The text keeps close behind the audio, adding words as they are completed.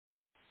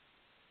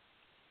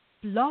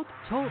Blog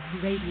Talk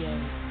Radio.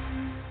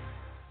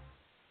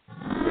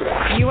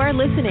 You are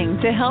listening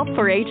to Help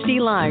for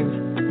HD Live,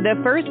 the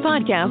first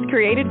podcast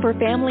created for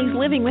families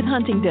living with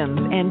Huntington's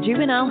and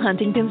juvenile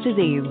Huntington's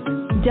disease.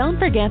 Don't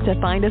forget to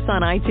find us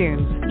on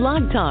iTunes,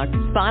 Blog Talk,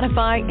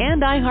 Spotify,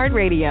 and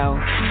iHeartRadio.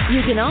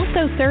 You can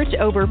also search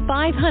over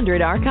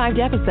 500 archived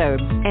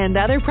episodes and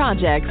other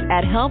projects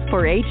at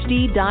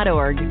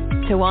helpforhd.org.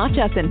 To watch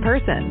us in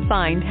person,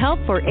 find Help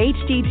for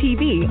HD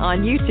TV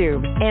on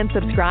YouTube and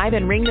subscribe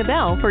and ring the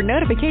bell for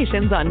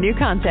notifications on new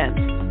content.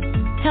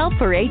 Help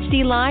for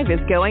HD Live is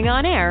going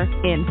on air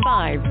in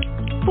 5,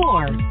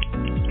 4,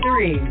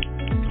 3,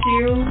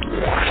 2.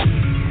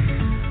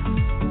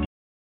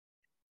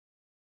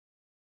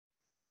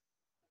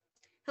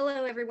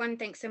 Hello, everyone.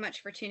 Thanks so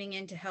much for tuning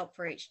in to Help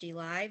for HD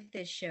Live.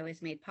 This show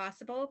is made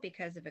possible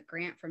because of a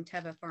grant from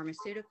Teva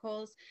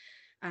Pharmaceuticals,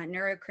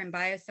 Neurocrine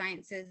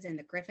Biosciences, and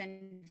the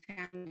Griffin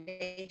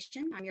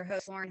Foundation. I'm your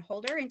host, Lauren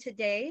Holder, and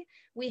today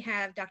we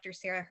have Dr.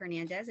 Sarah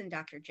Hernandez and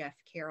Dr. Jeff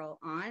Carroll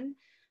on.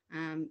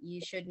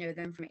 You should know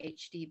them from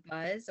HD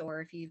Buzz,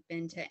 or if you've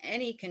been to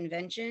any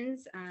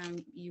conventions,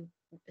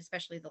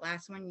 especially the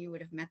last one, you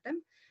would have met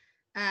them.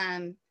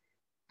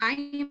 I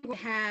am going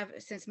to have,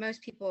 since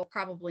most people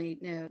probably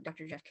know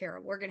Dr. Jeff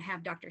Carroll, we're going to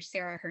have Dr.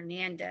 Sarah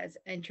Hernandez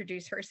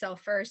introduce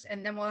herself first,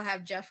 and then we'll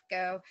have Jeff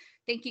go.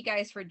 Thank you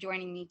guys for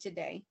joining me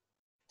today.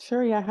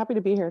 Sure. Yeah. Happy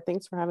to be here.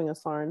 Thanks for having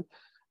us, Lauren.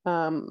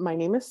 My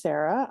name is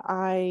Sarah.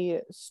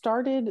 I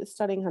started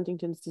studying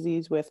Huntington's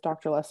disease with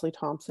Dr. Leslie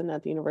Thompson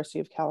at the University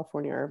of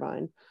California,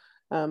 Irvine.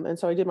 And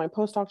so I did my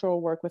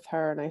postdoctoral work with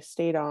her, and I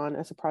stayed on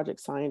as a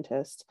project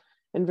scientist.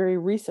 And very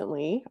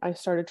recently, I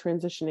started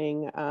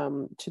transitioning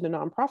to the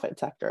nonprofit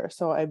sector.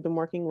 So I've been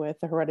working with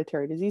the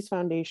Hereditary Disease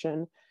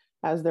Foundation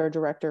as their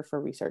director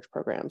for research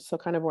programs. So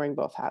kind of wearing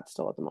both hats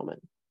still at the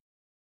moment.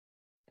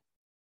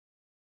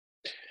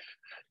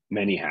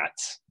 Many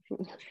hats.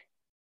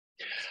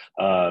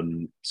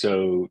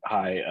 So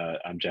hi,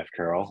 I'm Jeff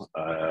Carroll.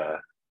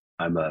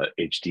 I'm a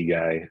HD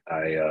guy.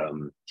 I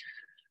am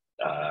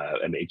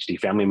an HD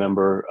family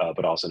member,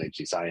 but also an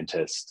HD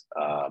scientist.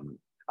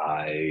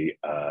 I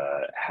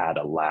had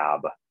a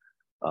lab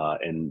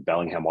in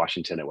Bellingham,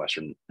 Washington at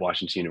Western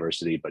Washington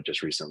University, but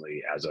just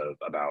recently, as of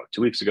about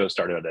 2 weeks ago,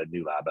 started a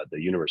new lab at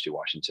the University of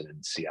Washington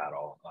in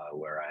Seattle,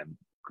 where I'm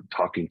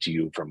talking to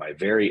you from my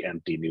very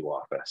empty new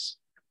office.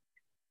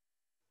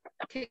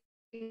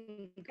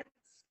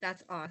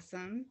 That's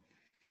awesome.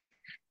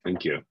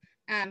 Thank you.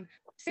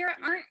 Sarah,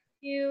 aren't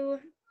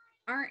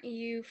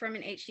you from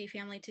an HD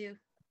family too?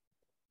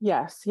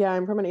 Yes. Yeah,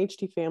 I'm from an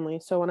HD family.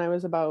 So when I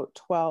was about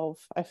 12,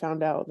 I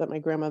found out that my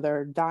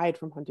grandmother died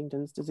from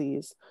Huntington's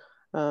disease.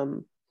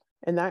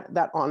 And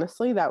that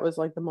honestly, that was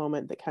like the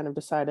moment that kind of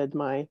decided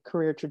my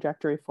career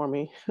trajectory for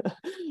me.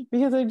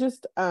 Because I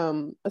just,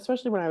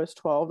 especially when I was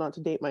 12, not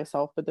to date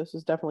myself, but this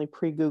was definitely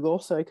pre-Google.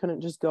 So I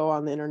couldn't just go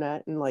on the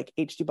internet and like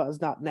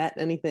hdbuzz.net,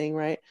 anything,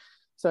 right?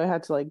 So I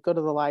had to like go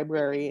to the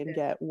library and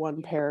get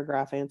one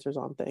paragraph answers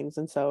on things.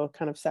 And so it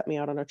kind of set me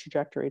out on a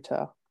trajectory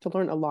to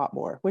learn a lot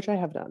more, which I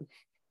have done.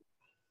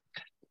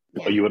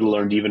 Well, you would have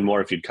learned even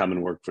more if you'd come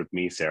and work with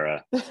me,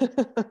 Sarah.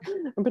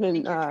 I've been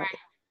in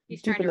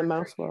deep in the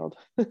mouse world.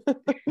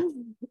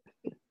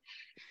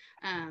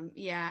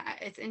 Yeah,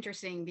 it's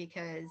interesting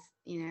because,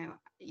 you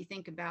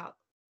think about,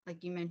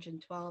 like you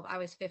mentioned, 12. I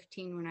was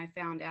 15 when I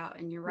found out,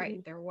 and you're right.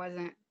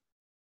 Mm-hmm.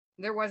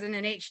 There wasn't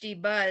an HD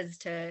Buzz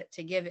to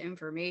give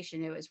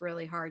information. It was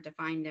really hard to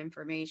find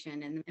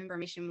information, and the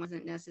information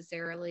wasn't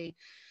necessarily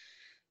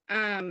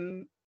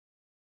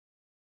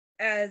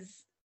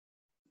as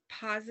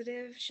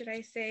positive, should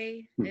I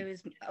say. It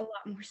was a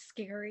lot more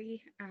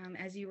scary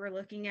as you were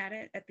looking at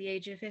it at the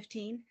age of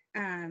 15.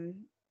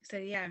 So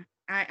yeah,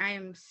 I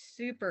am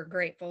super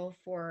grateful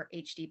for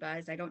HD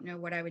Buzz. I don't know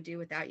what I would do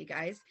without you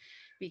guys,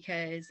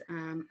 because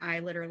I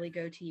literally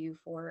go to you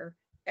for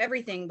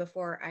everything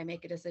before I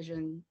make a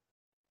decision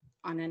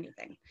on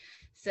anything.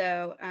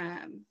 So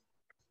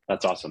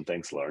that's awesome.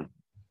 Thanks, Lauren.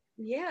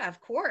 Yeah, of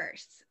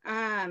course.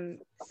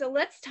 So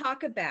let's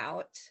talk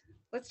about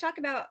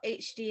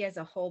HD as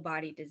a whole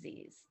body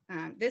disease.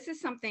 This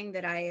is something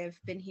that I have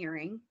been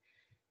hearing,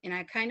 and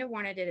I kind of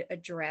wanted to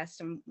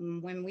address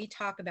when we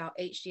talk about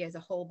HD as a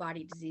whole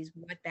body disease,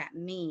 what that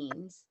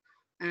means.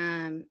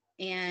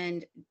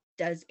 And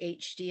does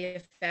HD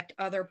affect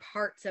other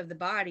parts of the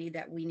body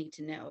that we need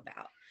to know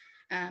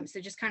about?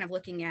 So just kind of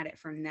looking at it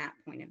from that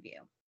point of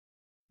view.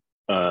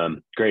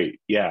 Great.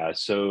 Yeah.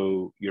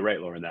 So you're right,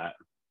 Lauren, that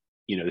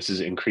this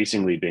is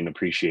increasingly being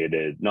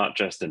appreciated, not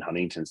just in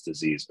Huntington's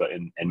disease, but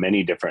in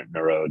many different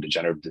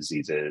neurodegenerative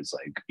diseases,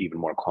 like even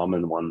more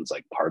common ones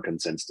like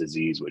Parkinson's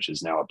disease, which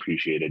is now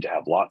appreciated to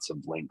have lots of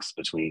links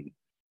between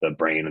the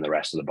brain and the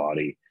rest of the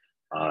body.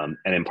 And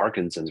in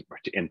Parkinson's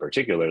in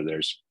particular,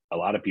 there's a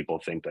lot of people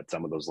think that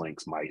some of those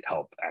links might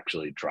help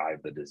actually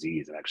drive the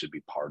disease and actually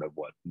be part of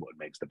what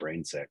makes the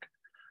brain sick.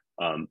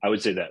 I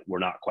would say that we're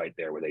not quite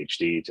there with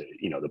HD.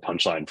 The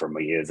punchline for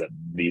me is that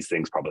these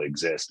things probably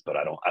exist, but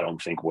I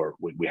don't think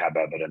we have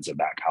evidence of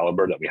that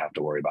caliber that we have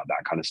to worry about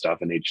that kind of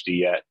stuff in HD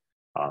yet.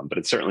 But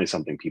it's certainly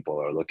something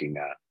people are looking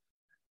at.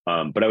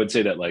 But I would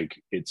say that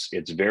like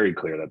it's very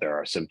clear that there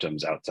are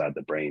symptoms outside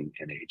the brain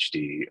in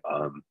HD,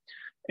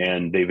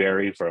 and they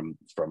vary from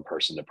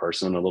person to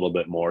person a little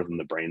bit more than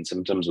the brain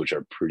symptoms, which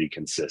are pretty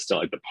consistent.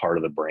 Like the part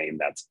of the brain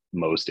that's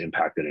most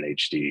impacted in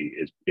HD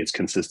is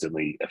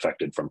consistently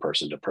affected from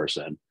person to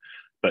person.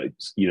 But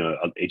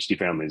HD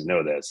families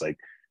know this. Like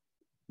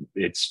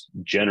it's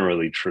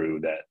generally true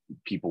that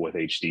people with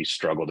HD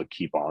struggle to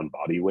keep on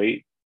body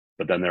weight.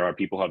 But then there are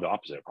people who have the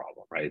opposite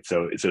problem, right?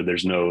 So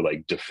there's no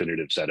like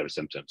definitive set of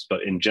symptoms.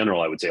 But in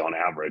general, I would say on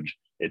average,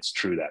 it's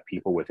true that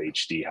people with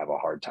HD have a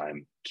hard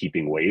time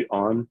keeping weight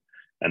on,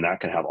 and that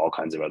can have all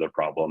kinds of other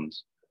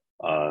problems.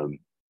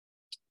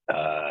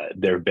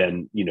 There have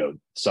been,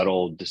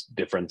 subtle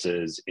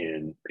differences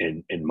in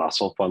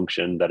muscle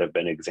function that have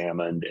been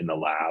examined in the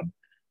lab.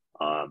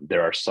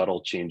 There are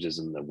subtle changes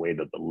in the way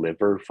that the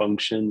liver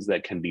functions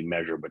that can be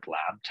measured with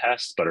lab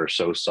tests, but are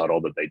so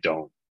subtle that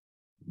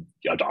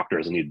a doctor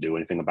doesn't need to do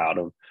anything about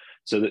them.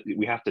 So that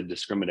we have to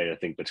discriminate, I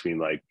think, between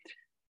like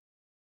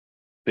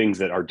things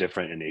that are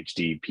different in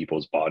HD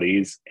people's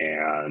bodies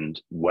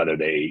and whether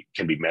they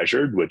can be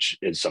measured, which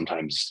is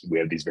sometimes we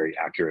have these very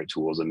accurate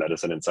tools in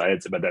medicine and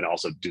science, but then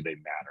also do they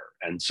matter?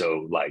 And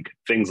so like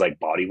things like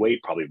body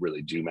weight probably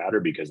really do matter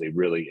because they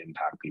really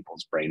impact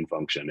people's brain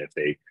function if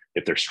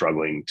they're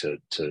struggling to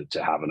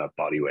have enough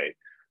body weight.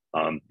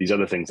 These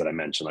other things that I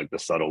mentioned, like the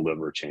subtle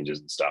liver changes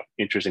and stuff,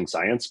 interesting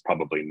science,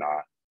 probably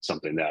not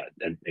something that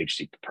an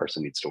HD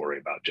person needs to worry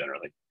about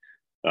generally.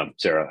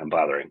 Sarah, I'm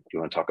blathering. Do you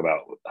want to talk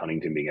about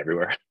Huntington being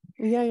everywhere?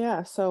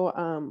 Yeah. So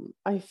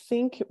I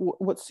think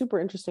what's super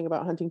interesting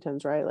about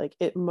Huntington's, right? Like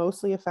it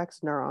mostly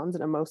affects neurons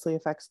and it mostly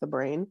affects the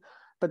brain,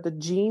 but the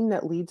gene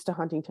that leads to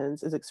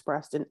Huntington's is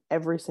expressed in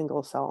every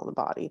single cell in the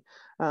body.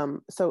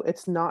 So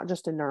it's not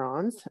just in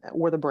neurons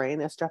or the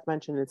brain, as Jeff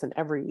mentioned,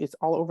 it's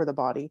all over the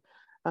body.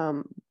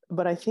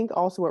 But I think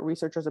also what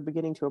researchers are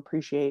beginning to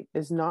appreciate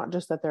is not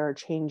just that there are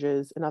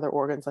changes in other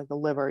organs like the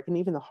liver and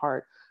even the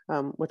heart,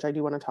 which I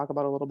do want to talk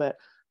about a little bit,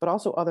 but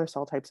also other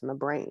cell types in the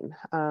brain.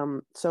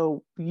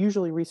 So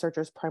usually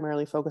researchers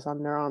primarily focus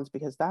on neurons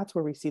because that's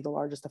where we see the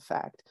largest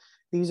effect.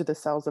 These are the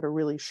cells that are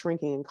really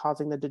shrinking and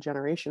causing the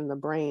degeneration in the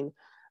brain.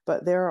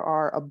 But there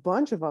are a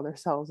bunch of other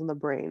cells in the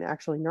brain.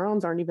 Actually,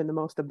 neurons aren't even the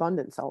most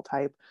abundant cell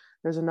type.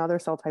 There's another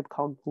cell type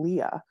called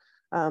glia.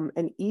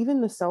 And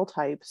even the cell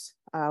types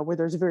where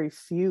there's very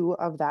few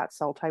of that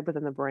cell type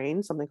within the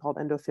brain, something called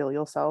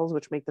endothelial cells,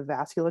 which make the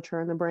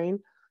vasculature in the brain,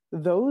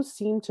 those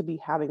seem to be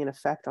having an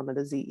effect on the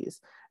disease.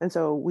 And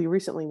so we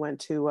recently went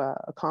to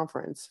a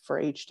conference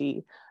for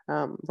HD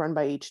run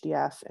by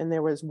HDF, and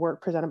there was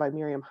work presented by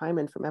Miriam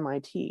Hyman from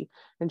MIT.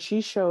 And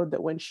she showed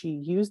that when she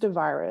used a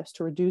virus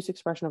to reduce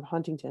expression of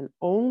Huntington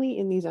only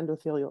in these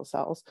endothelial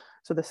cells,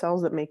 so the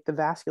cells that make the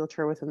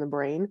vasculature within the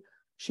brain,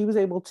 she was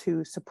able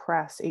to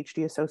suppress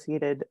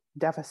HD-associated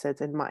deficits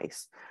in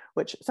mice,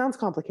 which sounds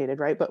complicated,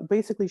 right? But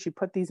basically she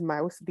put these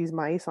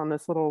mice on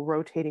this little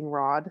rotating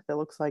rod that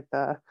looks like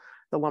the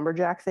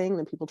lumberjack thing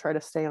that people try to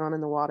stay on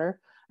in the water.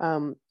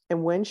 And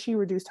when she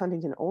reduced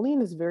Huntington only in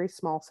this very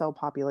small cell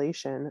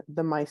population,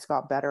 the mice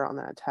got better on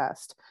that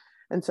test.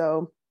 And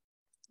so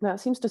that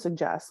seems to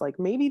suggest like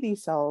maybe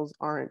these cells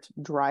aren't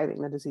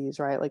driving the disease,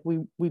 right? Like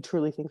we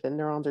truly think that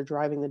neurons are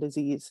driving the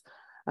disease.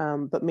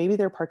 But maybe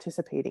they're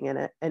participating in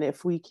it. And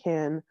if we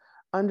can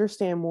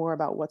understand more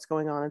about what's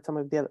going on in some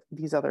of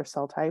these other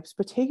cell types,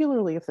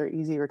 particularly if they're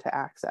easier to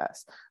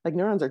access, like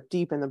neurons are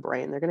deep in the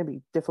brain, they're going to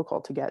be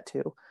difficult to get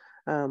to.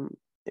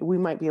 We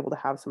might be able to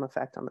have some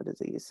effect on the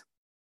disease.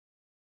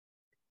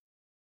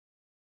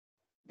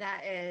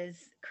 That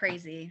is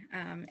crazy,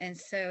 and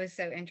so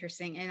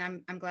interesting.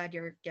 And I'm glad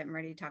you're getting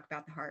ready to talk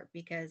about the heart,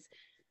 because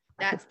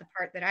that's the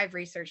part that I've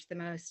researched the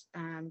most,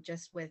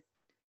 just with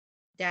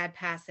Dad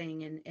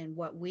passing and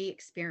what we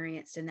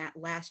experienced in that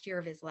last year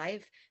of his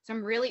life. So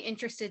I'm really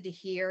interested to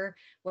hear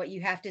what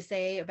you have to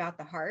say about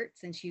the heart,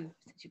 since you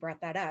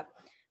brought that up.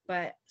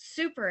 But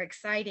super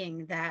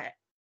exciting that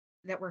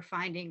we're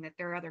finding that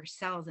there are other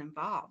cells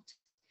involved.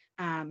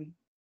 And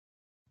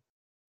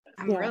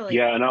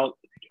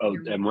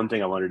one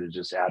thing I wanted to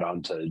just add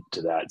on to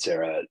that,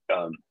 Sarah,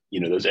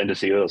 those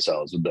endothelial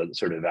cells, the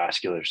sort of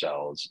vascular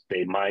cells,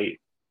 they might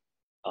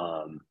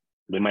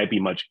be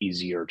much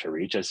easier to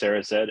reach, as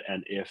Sarah said.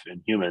 And if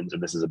in humans,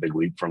 and this is a big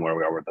leap from where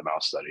we are with the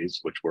mouse studies,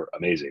 which were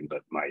amazing,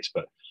 but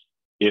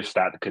if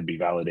that could be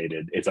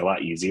validated, it's a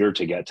lot easier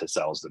to get to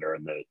cells that are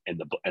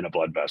in a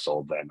blood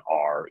vessel than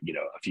are,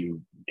 a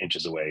few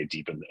inches away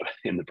deep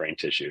in the brain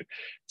tissue.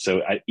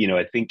 So I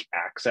think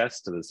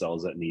access to the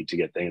cells that need to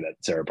get thing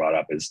that Sarah brought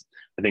up is,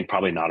 I think,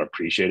 probably not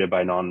appreciated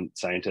by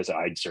non-scientists.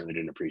 I certainly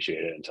didn't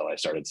appreciate it until I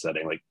started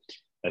studying. Like,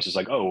 that's just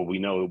like, oh, we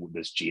know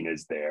this gene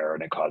is there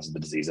and it causes the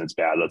disease and it's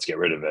bad, let's get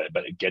rid of it.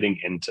 But getting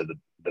into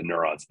the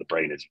neurons of the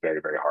brain is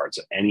very, very hard.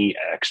 So any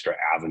extra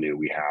avenue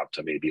we have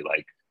to maybe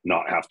like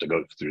not have to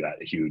go through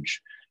that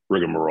huge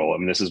rigmarole. I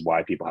mean, this is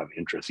why people have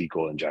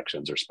intrathecal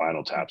injections or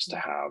spinal taps to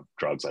have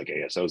drugs like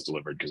ASOs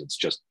delivered, because it's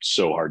just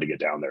so hard to get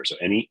down there. So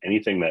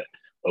anything that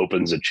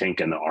opens a chink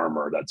in the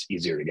armor that's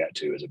easier to get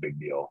to is a big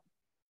deal.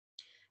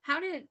 How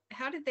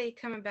did they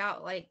come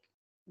about, like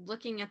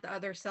looking at the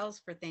other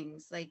cells for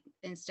things, like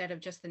instead of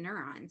just the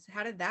neurons?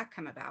 How did that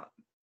come about?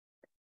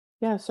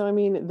 Yeah, so I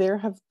mean, there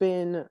have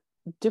been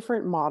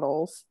different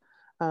models,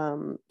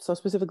 so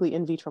specifically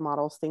in vitro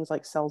models, things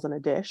like cells in a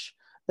dish,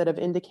 that have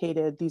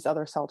indicated these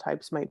other cell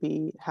types might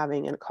be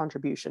having a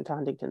contribution to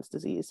Huntington's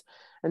disease.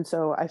 And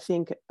so I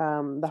think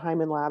the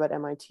Hyman lab at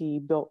MIT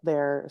built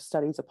their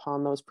studies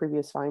upon those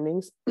previous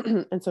findings.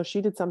 And so she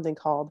did something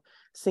called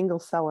single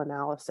cell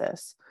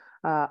analysis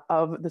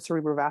of the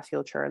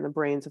cerebrovasculature in the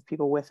brains of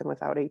people with and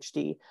without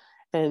HD.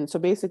 And so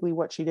basically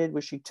what she did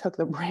was she took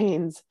the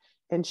brains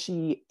and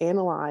she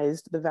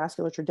analyzed the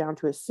vasculature down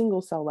to a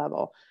single cell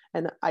level.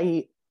 And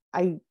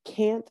I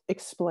can't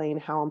explain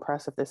how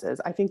impressive this is.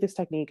 I think this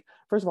technique,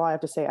 first of all, I have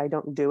to say I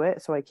don't do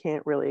it, so I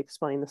can't really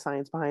explain the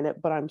science behind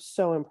it, but I'm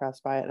so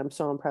impressed by it. I'm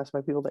so impressed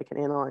by people that can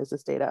analyze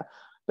this data.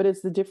 But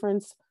it's the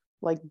difference,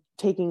 like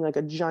taking like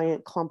a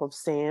giant clump of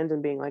sand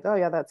and being like, oh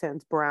yeah, that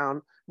sand's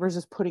brown,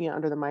 versus putting it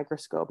under the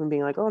microscope and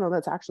being like, oh no,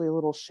 that's actually a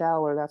little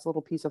shell, or that's a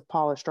little piece of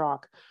polished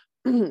rock.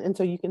 And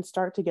so you can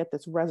start to get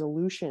this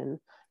resolution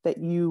that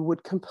you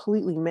would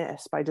completely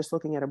miss by just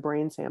looking at a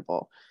brain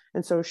sample.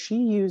 And so she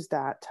used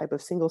that type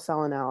of single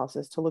cell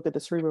analysis to look at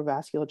the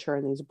cerebrovasculature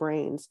in these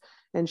brains.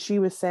 And she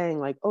was saying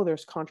like, oh,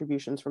 there's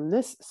contributions from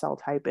this cell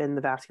type in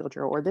the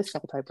vasculature, or this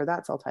cell type or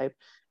that cell type.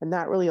 And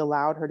that really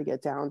allowed her to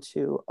get down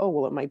to, oh,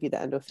 well, it might be the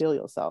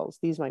endothelial cells.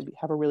 These might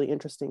have a really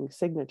interesting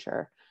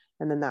signature.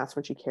 And then that's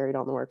when she carried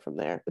on the work from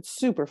there. It's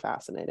super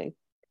fascinating.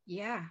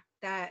 Yeah,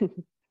 that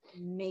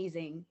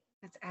amazing.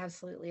 That's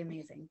absolutely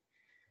amazing.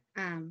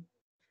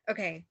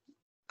 Okay,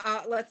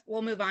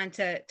 we'll move on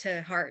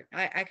to heart.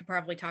 I could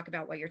probably talk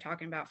about what you're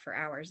talking about for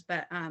hours,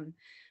 but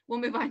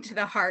we'll move on to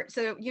the heart.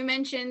 So you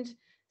mentioned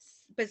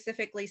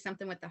specifically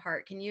something with the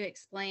heart. Can you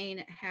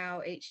explain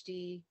how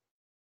HD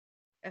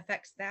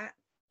affects that?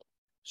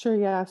 Sure,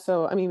 yeah.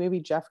 So, I mean, maybe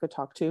Jeff could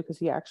talk too, because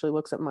he actually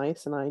looks at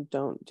mice and I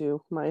don't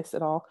do mice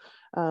at all.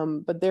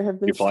 But there have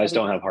been Your flies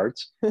don't have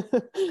hearts?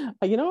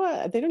 You know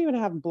what? They don't even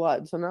have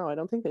blood. So no, I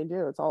don't think they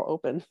do. It's all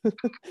open.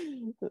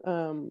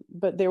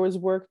 But there was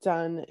work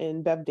done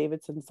in Bev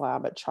Davidson's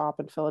lab at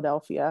CHOP in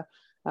Philadelphia,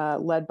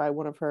 led by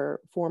one of her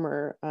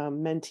former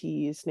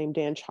mentees named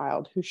Dan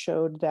Child, who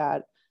showed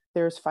that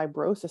there's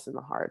fibrosis in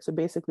the heart. So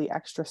basically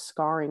extra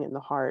scarring in the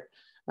heart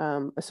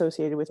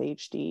associated with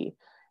HD.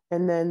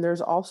 And then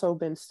there's also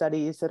been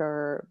studies that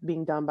are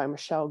being done by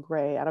Michelle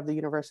Gray out of the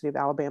University of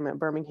Alabama at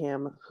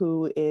Birmingham,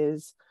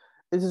 this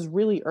is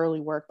really early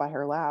work by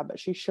her lab,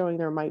 but she's showing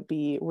there might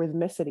be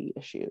rhythmicity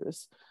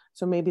issues.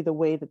 So maybe the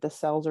way that the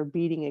cells are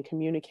beating and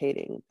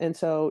communicating. And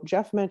so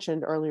Jeff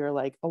mentioned earlier,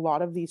 like a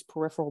lot of these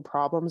peripheral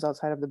problems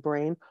outside of the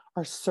brain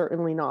are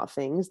certainly not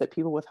things that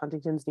people with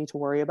Huntington's need to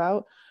worry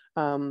about.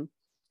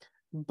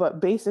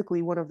 But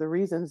basically, one of the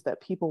reasons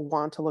that people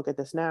want to look at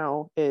this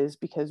now is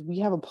because we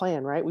have a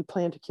plan, right? We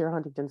plan to cure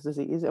Huntington's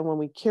disease. And when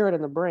we cure it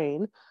in the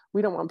brain,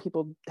 we don't want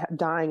people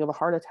dying of a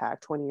heart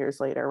attack 20 years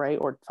later, right?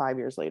 Or 5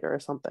 years later or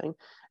something.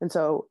 And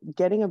so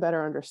getting a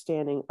better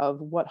understanding of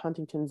what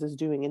Huntington's is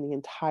doing in the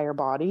entire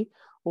body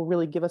will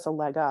really give us a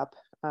leg up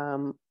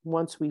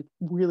once we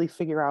really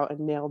figure out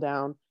and nail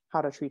down how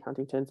to treat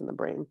Huntington's in the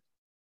brain.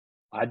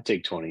 I'd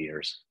take 20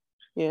 years.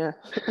 Yeah,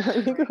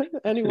 I think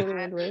anyone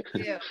would, right?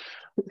 Yeah.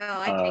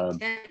 Oh, I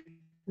take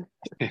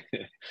 10.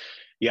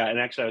 Yeah, and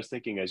actually I was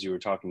thinking as you were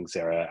talking,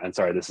 Sarah, and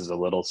sorry, this is a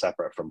little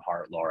separate from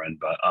heart, Lauren,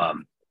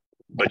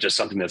 but just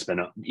something that's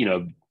been,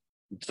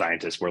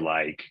 scientists were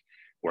like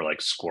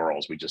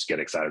squirrels. We just get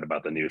excited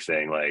about the new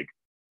thing. Like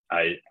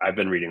I've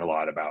been reading a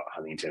lot about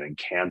Huntington and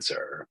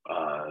cancer.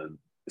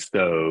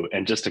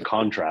 And just to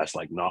contrast,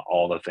 like not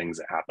all the things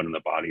that happen in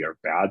the body are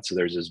bad. So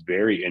there's this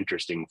very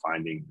interesting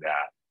finding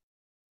that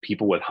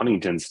people with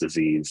Huntington's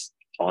disease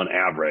on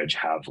average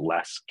have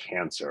less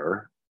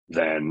cancer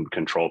than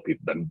control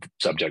people,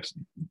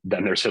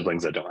 than their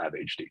siblings that don't have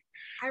HD.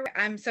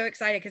 I'm so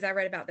excited because I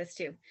read about this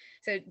too.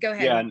 So go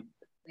ahead.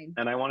 Yeah,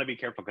 and I want to be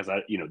careful because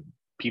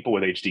people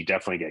with HD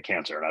definitely get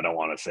cancer, and I don't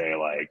want to say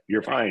like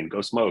you're fine, go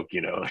smoke,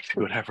 like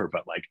whatever.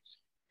 But like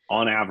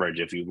on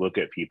average, if you look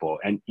at people,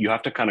 and you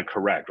have to kind of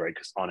correct, right?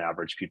 Because on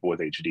average, people with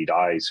HD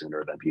die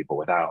sooner than people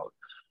without.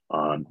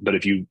 But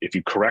if you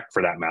correct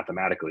for that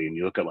mathematically, and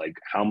you look at like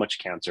how much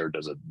cancer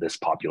does this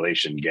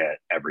population get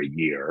every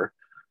year,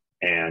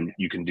 and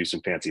you can do some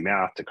fancy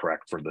math to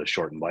correct for the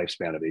shortened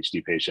lifespan of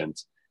HD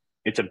patients,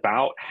 it's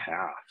about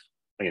half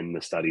in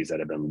the studies that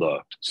have been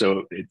looked.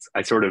 So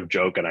I sort of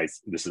joke, and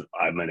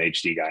I'm an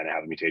HD guy and I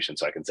have a mutation,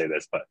 so I can say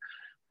this, but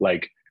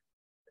like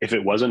if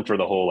it wasn't for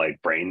the whole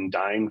like brain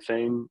dying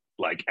thing,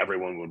 like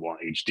everyone would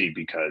want HD,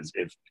 because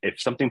if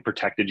something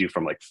protected you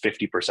from like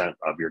 50%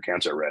 of your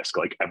cancer risk,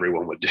 like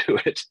everyone would do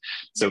it.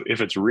 So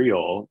if it's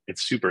real,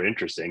 it's super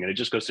interesting. And it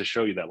just goes to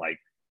show you that like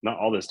not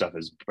all this stuff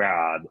is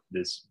bad.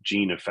 This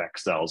gene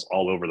affects cells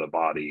all over the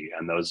body,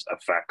 and those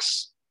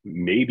effects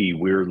maybe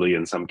weirdly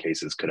in some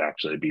cases could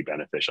actually be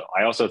beneficial.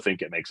 I also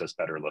think it makes us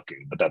better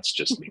looking, but that's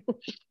just me.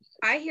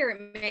 I hear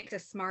it makes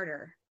us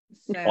smarter.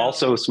 So.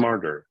 Also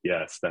smarter.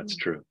 Yes, that's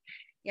true.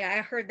 Yeah,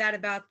 I heard that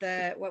about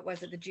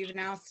the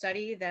juvenile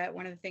study, that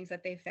one of the things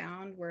that they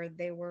found where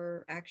they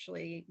were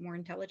actually more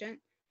intelligent.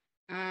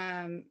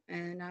 And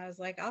I was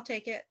like, I'll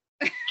take it.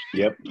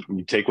 Yep.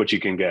 You take what you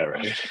can get,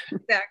 right?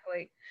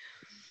 Exactly.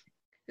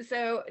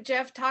 So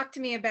Jeff, talk to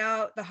me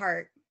about the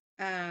heart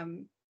a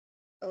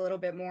little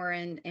bit more,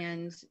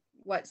 and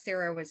what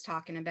Sarah was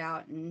talking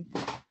about, and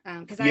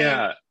because I am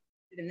Yeah.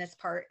 in this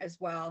part as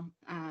well,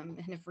 and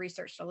have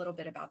researched a little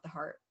bit about the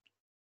heart.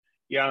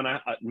 Yeah. And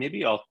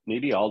maybe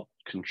I'll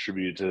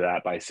contribute to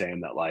that by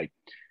saying that, like,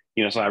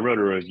 so I wrote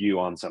a review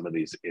on some of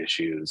these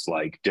issues,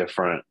 like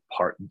different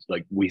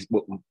like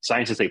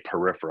scientists say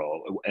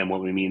peripheral. And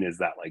what we mean is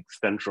that, like,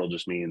 central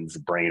just means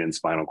brain and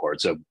spinal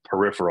cord. So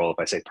peripheral, if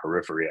I say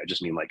periphery, I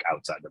just mean like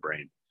outside the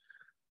brain.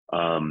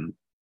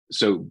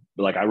 So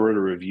like I wrote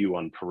a review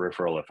on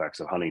peripheral effects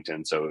of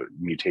Huntington. So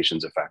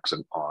mutations effects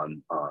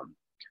on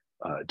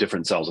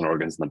different cells and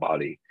organs in the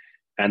body.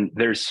 And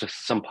there's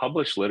some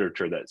published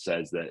literature that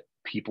says that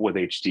people with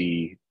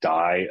HD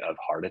die of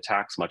heart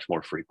attacks much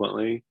more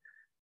frequently.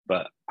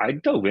 But I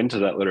dove into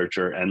that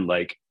literature, and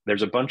like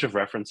there's a bunch of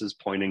references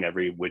pointing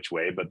every which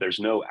way, but there's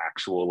no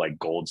actual like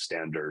gold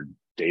standard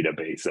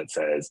database that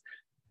says.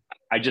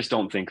 I just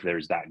don't think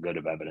there's that good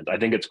of evidence. I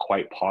think it's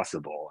quite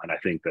possible, and I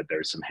think that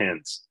there's some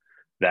hints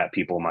that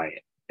people might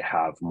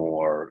have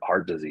more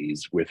heart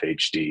disease with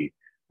HD,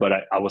 but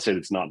I will say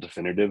it's not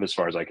definitive as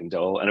far as I can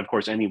tell. And of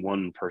course, any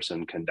one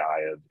person can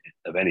die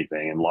of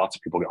anything, and lots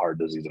of people get heart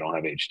disease that don't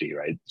have HD,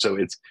 right? So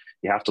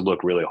you have to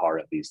look really hard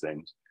at these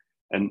things.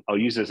 And I'll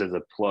use this as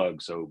a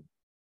plug. So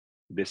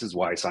this is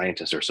why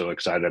scientists are so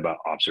excited about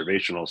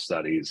observational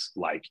studies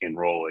like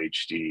Enroll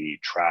HD,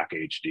 Track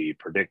HD,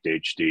 Predict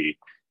HD,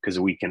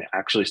 because we can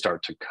actually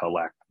start to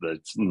collect the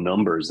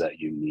numbers that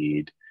you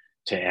need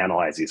to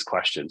analyze these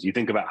questions. You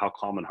think about how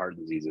common heart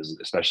disease is,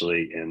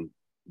 especially in,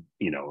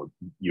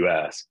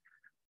 US,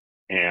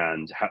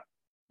 and how,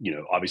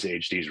 obviously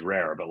HD is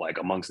rare, but like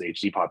amongst the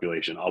HD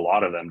population, a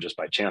lot of them just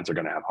by chance are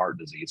going to have heart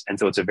disease. And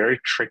so it's a very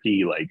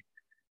tricky, like,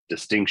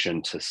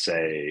 distinction to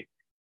say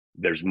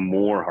there's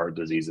more heart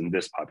disease in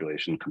this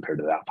population compared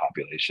to that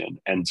population.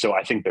 And so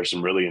I think there's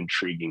some really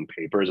intriguing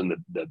papers, and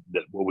the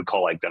what we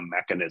call like the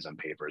mechanism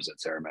papers that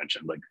Sarah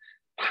mentioned, like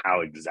how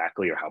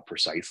exactly or how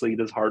precisely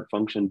does heart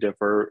function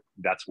differ.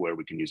 That's where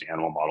we can use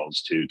animal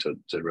models to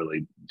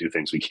really do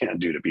things we can't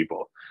do to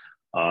people.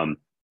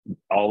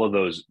 All of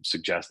those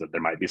suggest that there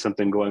might be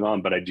something going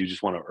on, but I do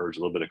just want to urge a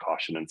little bit of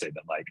caution and say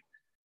that, like,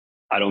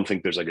 I don't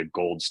think there's like a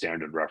gold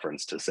standard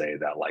reference to say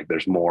that like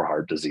there's more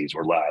heart disease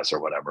or less or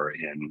whatever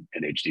in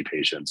HD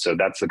patients. So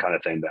that's the kind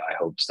of thing that I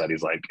hope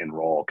studies like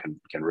Enroll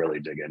can really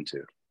dig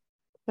into.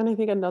 And I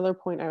think another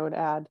point I would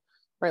add,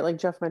 right, like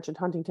Jeff mentioned,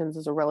 Huntington's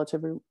is a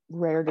relatively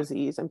rare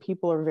disease, and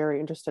people are very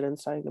interested in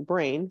studying the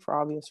brain for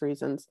obvious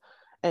reasons.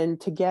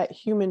 And to get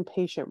human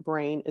patient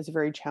brain is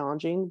very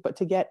challenging, but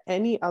to get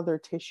any other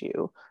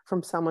tissue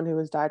from someone who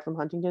has died from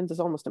Huntington's is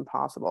almost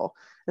impossible.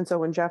 And so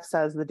when Jeff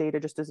says the data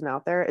just isn't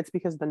out there, it's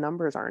because the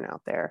numbers aren't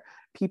out there.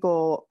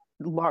 People,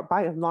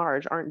 by and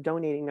large, aren't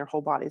donating their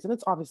whole bodies. And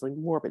it's obviously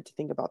morbid to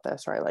think about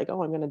this, right? Like,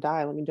 oh, I'm going to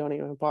die, let me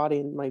donate my body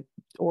and my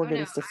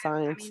organs to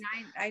science.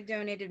 I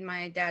donated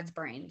my dad's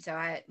brain. So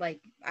I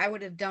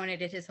would have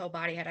donated his whole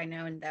body had I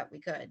known that we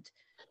could.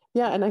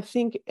 Yeah. And I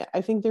think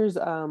there's,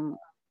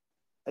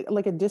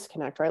 like a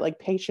disconnect, right? Like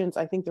patients,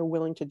 I think they're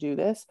willing to do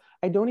this.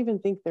 I don't even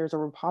think there's a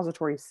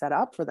repository set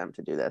up for them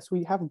to do this.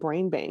 We have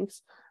brain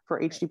banks for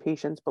HD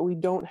patients, but we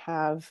don't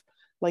have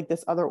like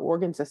this other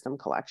organ system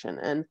collection.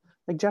 And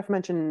like Jeff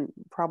mentioned,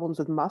 problems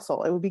with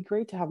muscle. It would be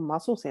great to have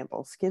muscle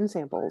samples, skin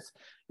samples.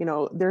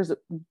 There's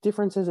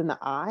differences in the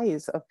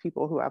eyes of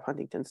people who have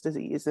Huntington's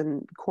disease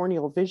and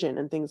corneal vision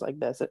and things like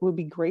this. It would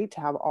be great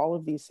to have all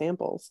of these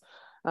samples,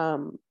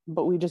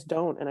 but we just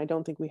don't. And I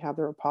don't think we have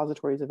the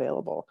repositories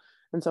available.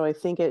 And so I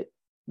think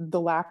the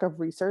lack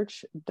of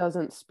research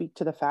doesn't speak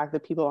to the fact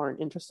that people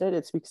aren't interested.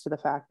 It speaks to the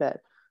fact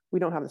that we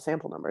don't have the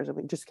sample numbers and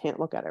we just can't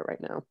look at it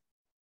right now.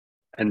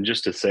 And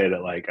just to say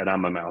that, like, and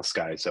I'm a mouse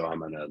guy, so I'm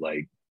going to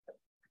like,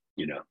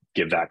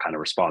 give that kind of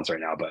response right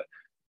now, but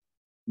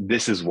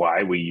this is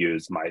why we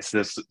use mice.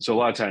 So a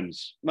lot of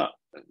times,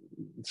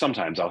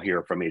 sometimes I'll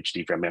hear from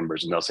HD family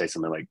members and they'll say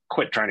something like,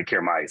 quit trying to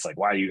cure mice. Like,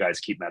 why do you guys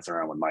keep messing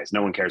around with mice?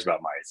 No one cares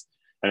about mice.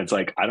 And it's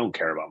like, I don't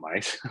care about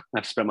mice.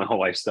 I've spent my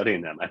whole life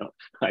studying them.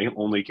 I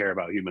only care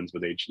about humans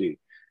with HD.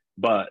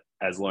 But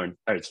as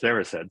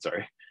Sarah said,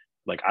 sorry,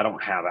 like I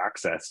don't have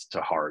access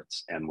to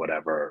hearts and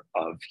whatever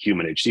of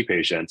human HD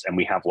patients. And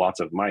we have lots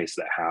of mice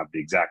that have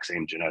the exact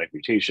same genetic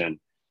mutation.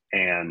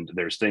 And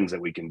there's things that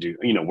we can do,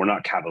 we're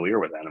not cavalier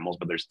with animals,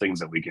 but there's things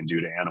that we can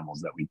do to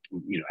animals that we,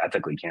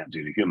 ethically can't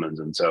do to humans.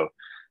 And so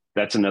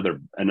that's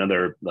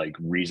another like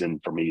reason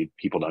for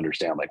people to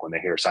understand, like when they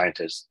hear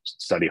scientists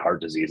study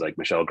heart disease, like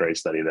Michelle Gray's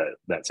study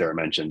that Sarah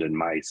mentioned in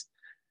mice,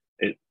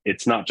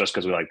 it's not just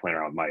because we like playing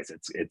around with mice.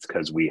 It's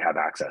because we have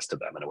access to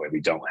them in a way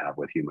we don't have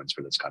with humans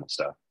for this kind of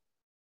stuff.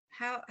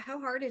 How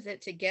hard is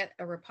it to get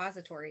a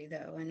repository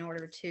though, in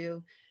order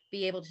to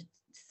be able to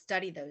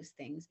study those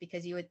things?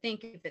 Because you would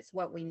think if it's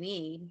what we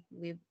need,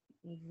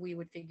 we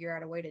would figure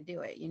out a way to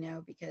do it,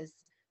 because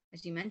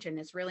as you mentioned,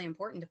 it's really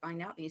important to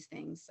find out these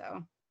things.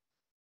 So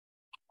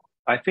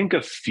I think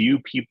a few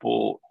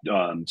people,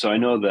 so I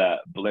know that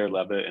Blair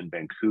Levitt in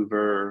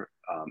Vancouver,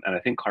 and I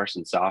think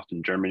Carsten Saft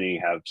in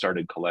Germany have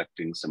started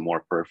collecting some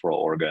more peripheral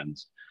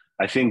organs.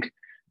 I think,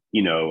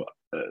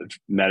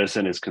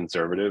 medicine is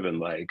conservative, and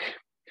like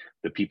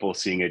the people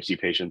seeing HD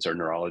patients are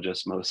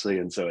neurologists mostly.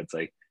 And so it's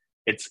like,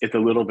 it's a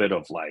little bit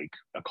of like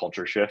a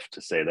culture shift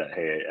to say that,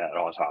 hey, at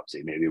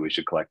autopsy, maybe we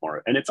should collect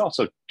more. And it's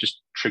also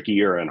just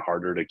trickier and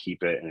harder to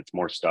keep it, and it's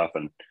more stuff.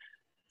 And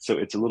so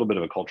it's a little bit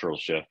of a cultural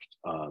shift.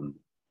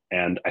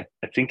 And I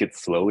think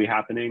it's slowly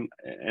happening,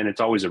 and it's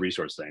always a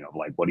resource thing of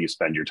like, what do you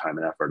spend your time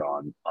and effort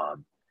on?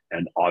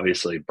 And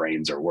obviously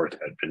brains are worth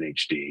it in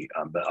HD,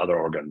 but other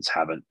organs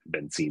haven't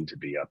been seen to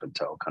be up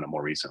until kind of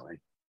more recently.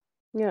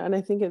 Yeah, and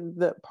I think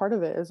the part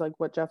of it is like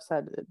what Jeff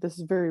said, this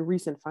is very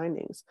recent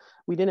findings.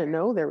 We didn't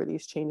know there were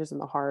these changes in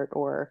the heart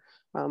or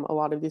a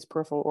lot of these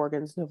peripheral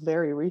organs until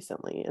very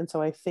recently. And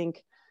so I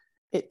think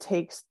it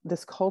takes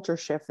this culture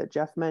shift that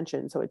Jeff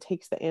mentioned. So it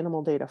takes the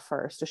animal data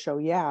first to show,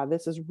 yeah,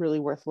 this is really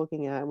worth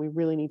looking at. We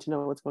really need to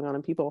know what's going on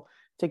in people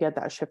to get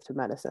that shift to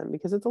medicine,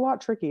 because it's a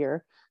lot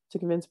trickier to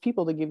convince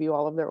people to give you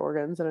all of their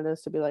organs than it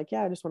is to be like,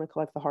 yeah, I just want to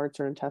collect the hearts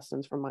or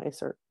intestines from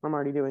mice, or I'm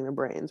already doing their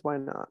brains. Why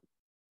not?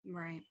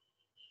 Right.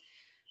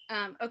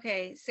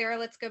 Okay, Sarah,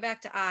 let's go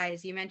back to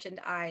eyes. You mentioned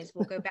eyes.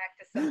 We'll go back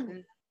to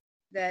something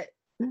that,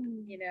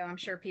 I'm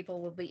sure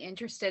people will be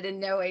interested in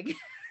knowing.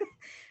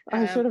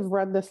 I should have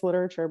read this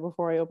literature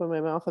before I opened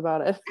my mouth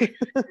about it.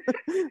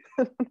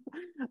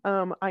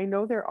 I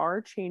know there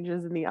are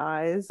changes in the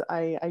eyes.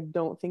 I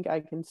don't think I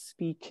can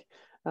speak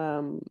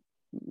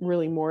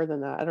really more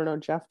than that. I don't know,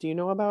 Jeff, do you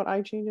know about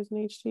eye changes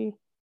in HD?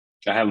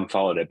 I haven't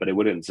followed it, but it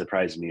wouldn't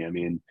surprise me. I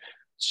mean,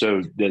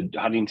 so the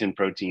Huntingtin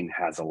protein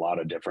has a lot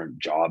of different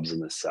jobs in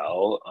the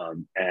cell,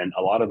 and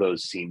a lot of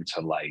those seem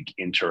to like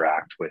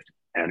interact with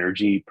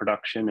energy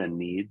production and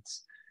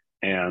needs.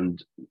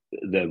 And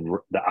the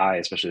eye,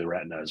 especially the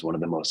retina, is one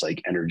of the most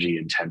like energy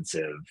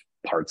intensive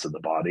parts of the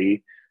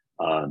body.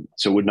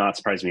 So it would not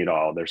surprise me at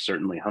all. There's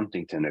certainly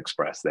Huntingtin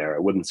expressed there.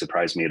 It wouldn't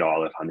surprise me at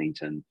all if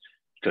Huntingtin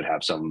could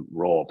have some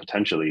role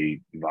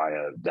potentially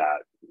via that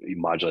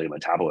modulating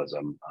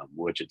metabolism,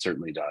 which it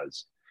certainly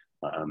does.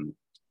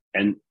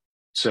 And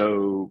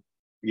so,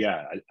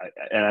 yeah,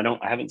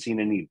 I haven't seen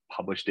any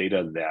published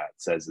data that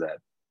says that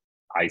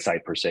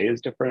eyesight per se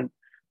is different,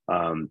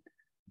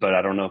 but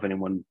I don't know if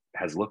anyone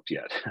has looked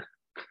yet.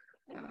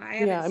 I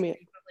haven't seen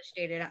any published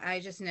data. I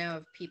just know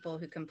of people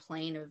who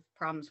complain of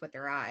problems with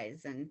their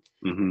eyes, and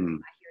I hear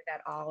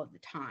that all of the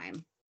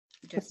time.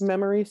 If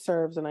memory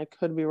serves, and I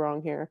could be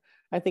wrong here,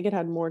 I think it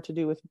had more to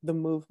do with the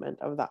movement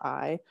of the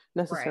eye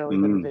necessarily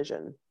than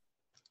vision.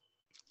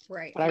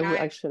 Right. But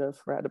I should have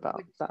read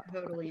about that.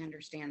 Totally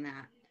understand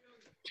that.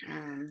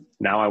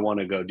 Now I want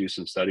to go do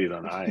some studies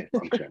on eye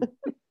function.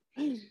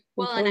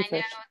 Well, and I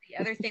know the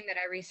other thing that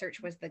I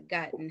researched was the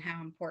gut and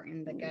how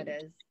important the gut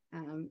is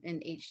in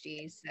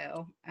HD.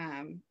 So,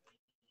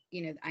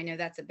 I know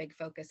that's a big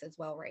focus as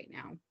well right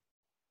now.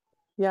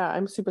 Yeah,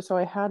 so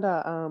I had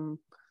a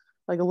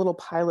little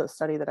pilot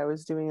study that I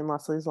was doing in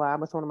Leslie's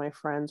lab with one of my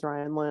friends,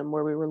 Ryan Lim,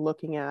 where we were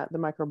looking at the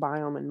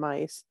microbiome in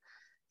mice.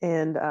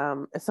 And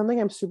it's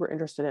something I'm super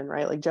interested in,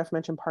 right? Like Jeff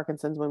mentioned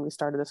Parkinson's when we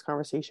started this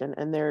conversation.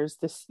 And there's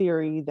this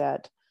theory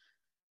that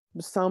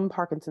some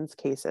Parkinson's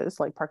cases,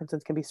 like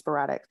Parkinson's can be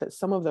sporadic, that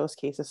some of those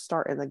cases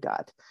start in the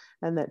gut,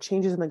 and that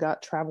changes in the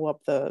gut travel up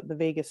the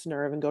vagus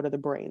nerve and go to the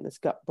brain, this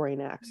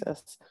gut-brain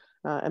axis,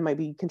 and might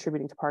be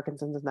contributing to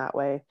Parkinson's in that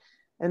way.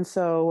 And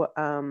so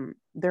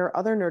there are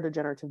other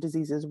neurodegenerative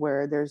diseases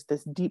where there's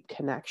this deep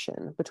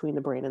connection between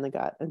the brain and the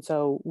gut. And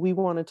so we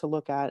wanted to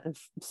look at and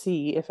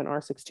see if in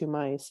R62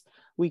 mice,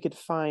 we could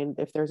find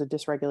if there's a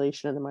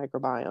dysregulation in the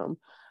microbiome.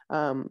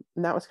 And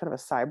that was kind of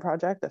a side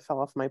project that fell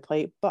off my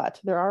plate.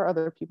 But there are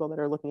other people that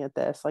are looking at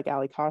this, like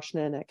Ali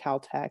Koshnan at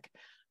Caltech,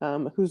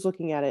 who's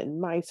looking at it in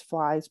mice,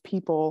 flies,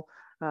 people.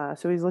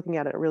 So he's looking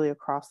at it really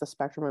across the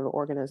spectrum of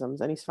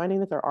organisms, and he's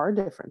finding that there are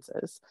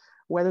differences.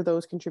 Whether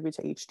those contribute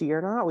to HD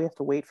or not, we have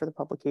to wait for the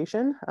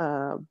publication,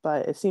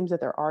 but it seems that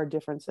there are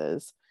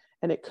differences,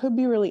 and it could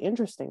be really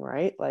interesting,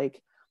 right?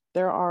 Like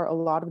there are a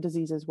lot of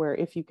diseases where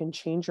if you can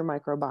change your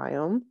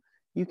microbiome,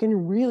 you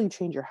can really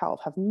change your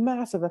health, have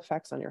massive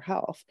effects on your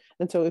health.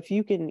 And so if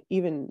you can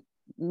even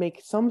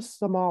make some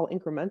small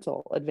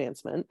incremental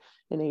advancement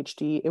in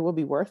HD, it will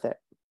be worth it.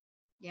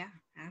 Yeah,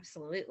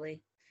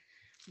 absolutely.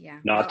 Yeah.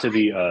 Not to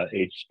be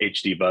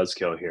HD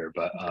buzzkill here,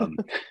 but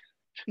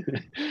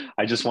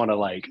I just want to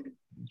like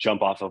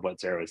jump off of what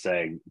Sarah was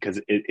saying, because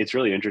it's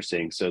really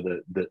interesting. So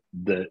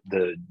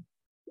the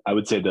I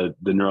would say the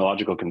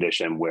neurological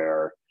condition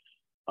where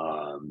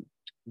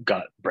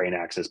gut brain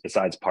axis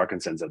besides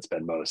Parkinson's that's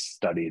been most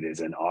studied is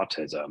in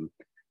autism,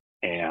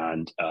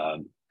 and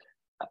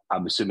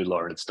I'm assuming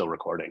Lauren it's still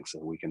recording, so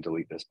we can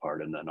delete this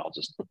part and then I'll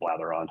just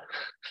blather on.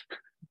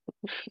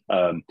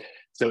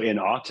 So in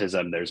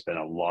autism, there's been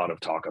a lot of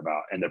talk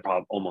about, and there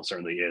almost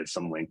certainly is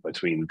some link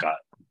between gut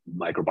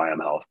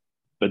microbiome health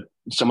But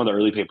some of the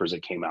early papers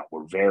that came out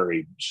were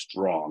very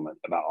strong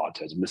about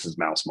autism. This is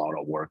mouse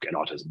model work and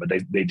autism, but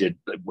they did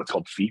what's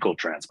called fecal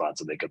transplants,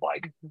 so they could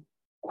like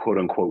quote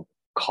unquote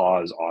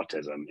cause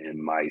autism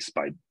in mice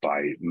by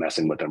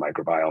messing with their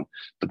microbiome.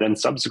 But then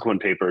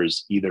subsequent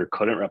papers either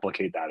couldn't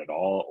replicate that at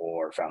all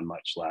or found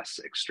much less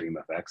extreme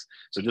effects.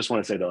 So just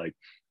want to say that like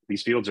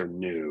these fields are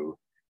new,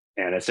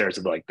 and as Sarah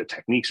said, like the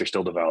techniques are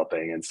still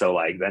developing. And so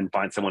like then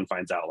someone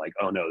finds out like,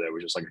 oh no, there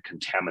was just like a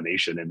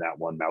contamination in that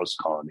one mouse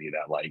colony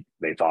that like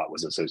they thought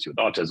was associated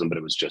with autism, but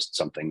it was just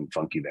something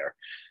funky there.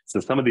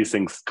 So some of these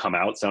things come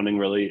out sounding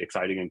really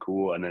exciting and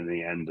cool, and then in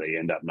the end they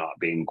end up not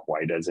being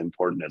quite as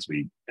important as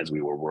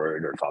we were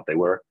worried or thought they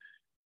were.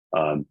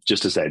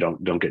 Just to say,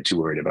 don't get too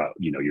worried about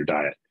your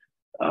diet.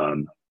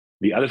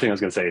 The other thing I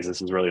was going to say is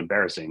this is really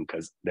embarrassing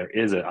because there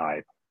is an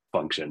eye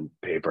function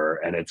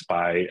paper, and it's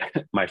by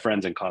my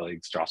friends and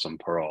colleagues Jocelyn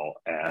Pearl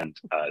and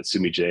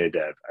Sumi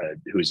Jayadev,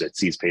 who's at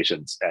sees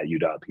patients at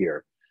UW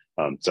here.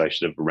 So I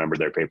should have remembered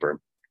their paper.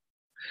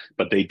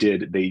 But they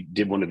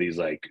did one of these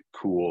like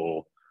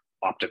cool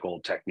optical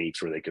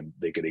techniques where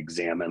they could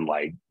examine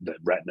like the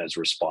retina's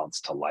response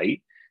to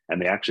light,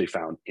 and they actually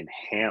found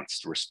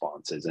enhanced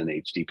responses in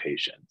HD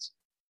patients.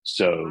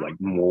 So like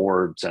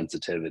more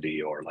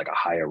sensitivity or like a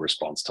higher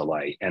response to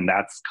light. And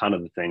that's kind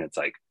of the thing. It's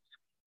like,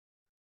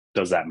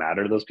 does that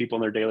matter to those people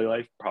in their daily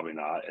life? Probably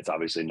not. It's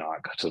obviously not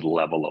to the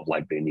level of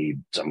like they need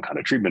some kind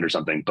of treatment or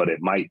something, but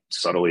it might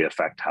subtly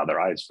affect how their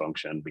eyes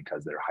function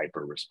because they're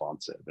hyper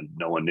responsive. And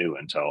no one knew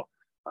until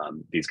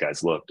these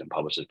guys looked and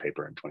published this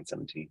paper in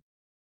 2017.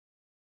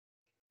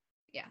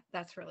 Yeah,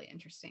 that's really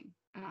interesting.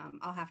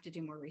 I'll have to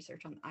do more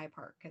research on the eye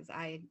part because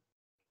I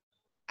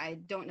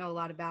don't know a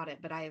lot about it,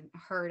 but I've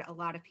heard a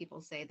lot of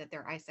people say that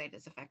their eyesight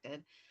is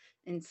affected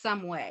in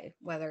some way,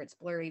 whether it's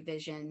blurry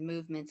vision,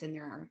 movements in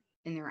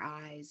their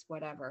eyes,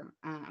 whatever.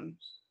 And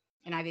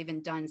I've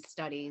even done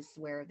studies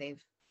where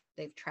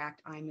they've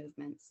tracked eye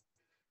movements,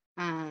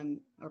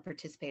 or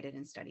participated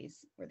in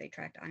studies where they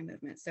tracked eye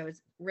movements. So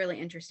it's really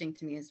interesting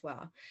to me as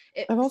well.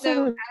 I've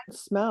also heard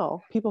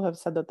smell. People have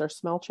said that their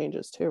smell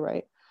changes too,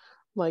 right?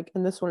 Like,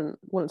 and this one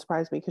wouldn't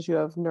surprise me because you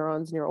have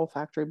neurons in your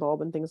olfactory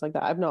bulb and things like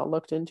that. I've not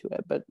looked into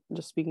it, but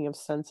just speaking of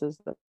senses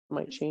that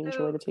might change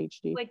related to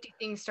HD. Like, do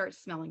things start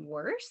smelling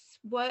worse?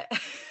 What?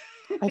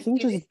 I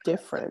think just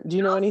different. Do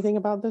you know anything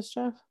about this,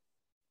 Jeff?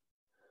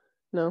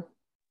 No.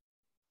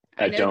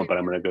 I don't, but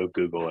I'm going to go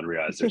Google and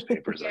realize there's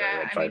papers that I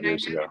read 5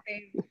 years ago.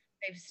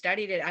 They've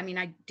studied it. I mean,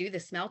 I do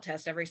the smell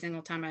test every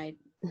single time I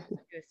do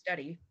a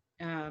study.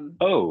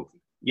 Oh,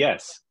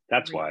 yes,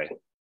 that's why.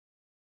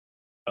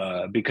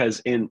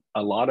 Because in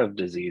a lot of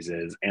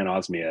diseases,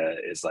 anosmia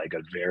is like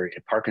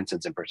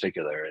Parkinson's in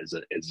particular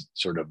is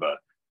sort of a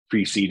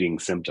preceding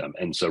symptom.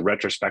 And so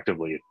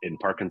retrospectively in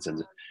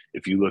Parkinson's,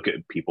 if you look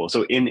at people,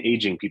 so in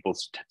aging,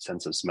 people's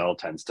sense of smell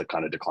tends to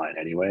kind of decline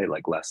anyway,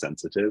 like less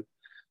sensitive.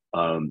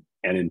 And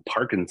in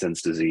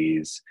Parkinson's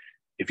disease,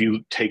 if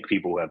you take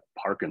people who have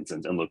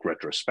Parkinson's and look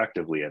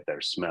retrospectively at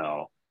their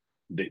smell,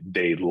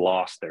 they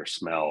lost their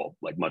smell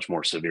like much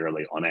more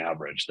severely on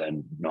average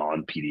than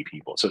non-PD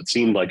people. So it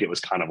seemed like it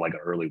was kind of like an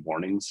early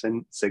warning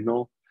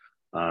signal.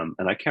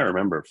 And I can't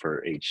remember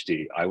for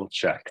HD. I will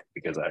check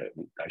because I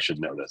should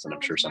know this, and I'm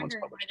sure someone's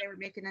published. They were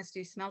making us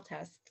do smell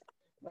tests.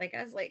 Like,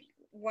 I was like,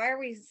 why are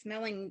we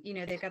smelling?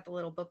 They've got the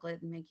little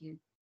booklet and make you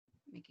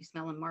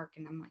smell and mark.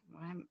 And I'm like,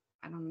 well,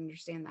 I don't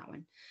understand that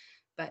one.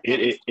 But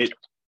it's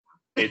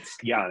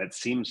it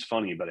seems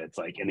funny, but it's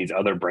like in these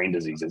other brain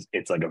diseases,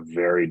 it's like a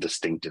very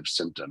distinctive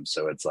symptom.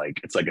 So it's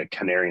like a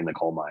canary in the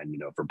coal mine,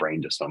 for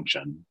brain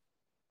dysfunction.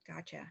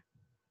 Gotcha.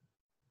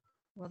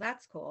 Well,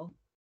 that's cool.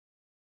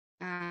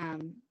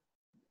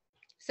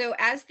 So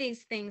as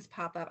these things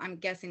pop up, I'm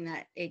guessing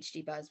that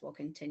HD buzz will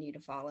continue to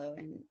follow,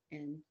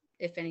 and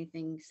if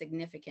anything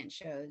significant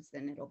shows,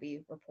 then it'll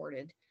be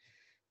reported.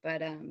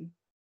 But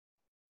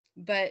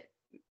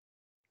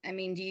I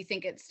mean, do you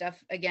think it's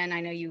stuff, again, I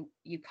know you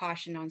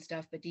cautioned on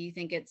stuff, but do you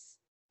think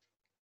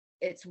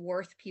it's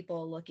worth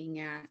people looking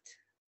at,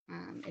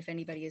 if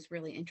anybody is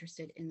really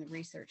interested in the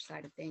research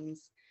side of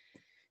things,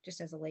 just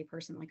as a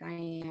layperson like I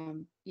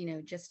am,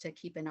 just to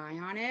keep an eye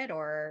on it,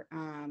 or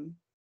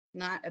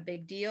not a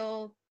big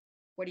deal?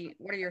 What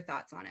are your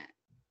thoughts on it?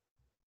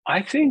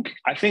 I think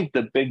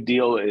the big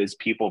deal is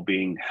people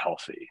being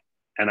healthy.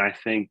 And I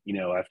think,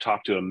 I've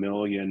talked to a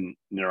million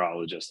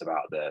neurologists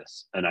about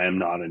this, and I am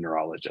not a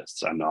neurologist.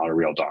 So I'm not a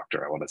real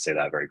doctor. I want to say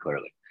that very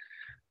clearly.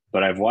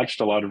 But I've watched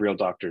a lot of real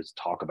doctors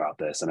talk about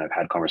this, and I've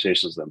had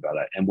conversations with them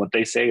about it. And what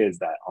they say is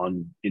that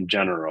in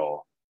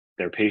general,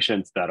 they're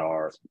patients that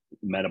are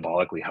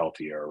metabolically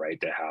healthier, right?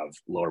 They have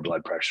lower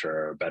blood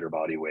pressure, better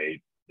body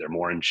weight. They're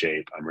more in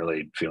shape. I'm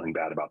really feeling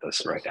bad about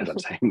this right as I'm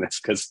saying this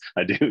because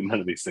I do none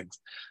of these things.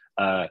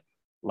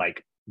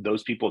 Like,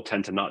 those people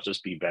tend to not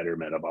just be better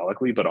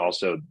metabolically, but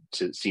also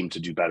to seem to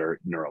do better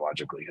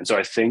neurologically. And so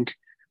I think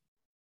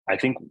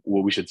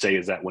what we should say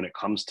is that when it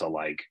comes to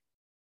like,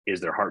 is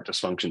there heart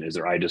dysfunction? Is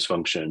there eye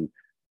dysfunction?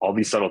 All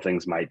these subtle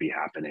things might be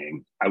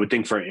happening. I would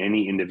think for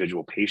any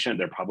individual patient,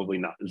 they're probably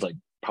not, like,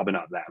 probably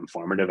not that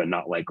informative and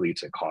not likely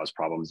to cause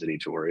problems they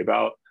need to worry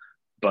about.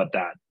 But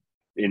that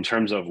in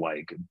terms of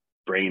like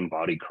brain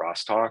body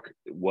crosstalk,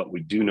 what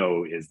we do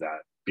know is that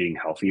being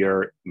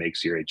healthier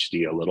makes your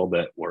HD a little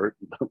bit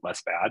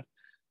less bad.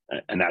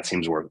 And that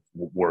seems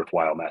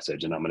worthwhile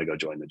message. And I'm going to go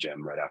join the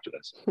gym right after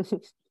this.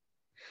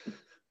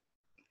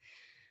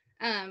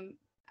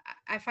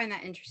 I find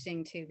that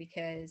interesting too,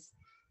 because,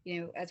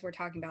 you know, as we're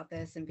talking about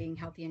this and being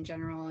healthy in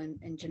general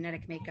and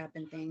genetic makeup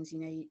and things, you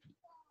know,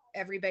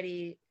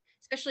 everybody,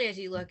 especially as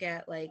you look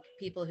at like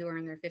people who are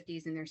in their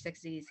 50s and their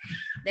 60s,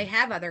 they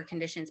have other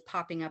conditions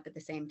popping up at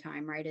the same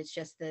time, right? It's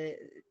just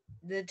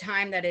the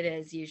time that it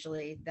is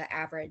usually the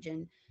average.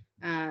 And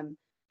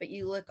but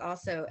you look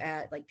also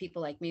at like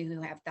people like me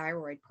who have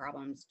thyroid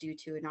problems due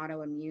to an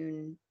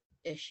autoimmune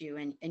issue,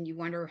 and you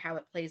wonder how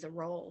it plays a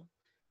role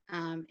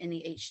in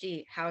the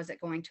HD. How is it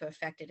going to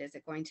affect it? Is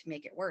it going to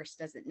make it worse?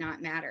 Does it not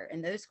matter?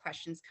 And those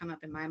questions come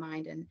up in my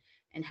mind,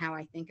 and how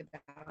I think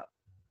about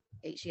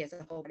HD as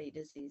a whole body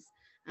disease.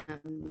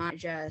 Not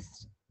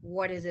just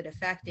what is it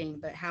affecting,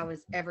 but how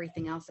is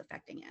everything else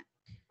affecting it?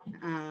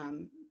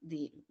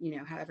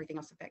 How everything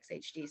else affects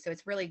HD. So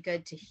it's really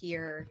good to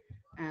hear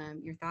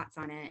your thoughts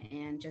on it,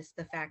 and just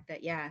the fact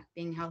that, yeah,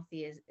 being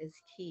healthy is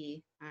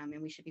key,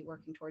 and we should be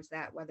working towards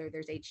that, whether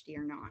there's HD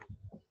or not.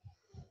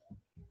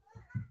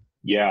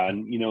 Yeah,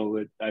 and you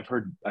know, I've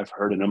heard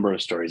a number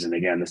of stories, and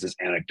again, this is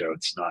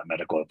anecdotes, not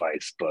medical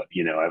advice, but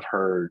you know, I've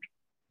heard,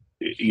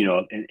 you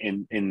know,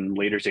 in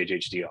later stage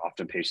HD,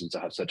 often patients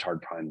have such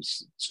hard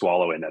times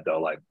swallowing that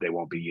they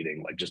won't be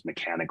eating, like just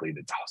mechanically,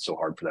 it's so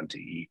hard for them to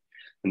eat,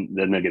 and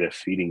then they get a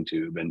feeding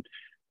tube. And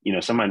you know,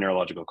 some of my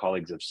neurological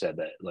colleagues have said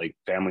that like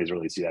families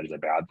really see that as a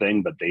bad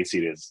thing, but they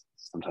see it as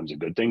sometimes a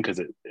good thing, because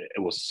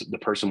the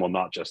person will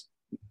not just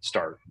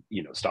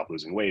stop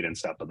losing weight and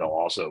stuff, but they'll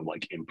also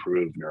like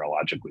improve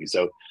neurologically.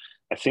 So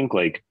I think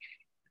like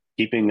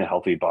keeping a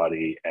healthy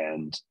body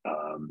and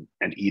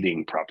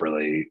eating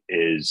properly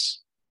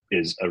is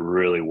a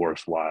really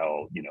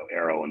worthwhile, you know,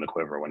 arrow in the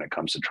quiver when it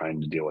comes to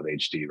trying to deal with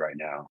HD right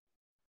now.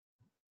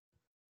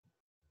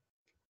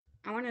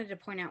 I wanted to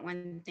point out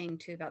one thing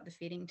too about the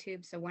feeding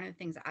tube. So one of the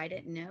things I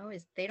didn't know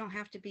is they don't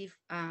have to be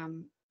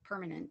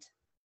permanent.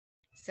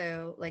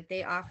 So like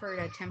they offered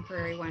a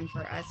temporary one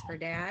for us for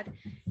Dad.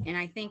 And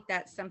I think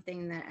that's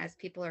something that as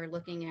people are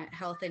looking at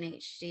health and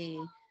HD,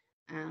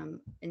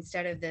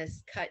 instead of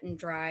this cut and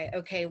dry,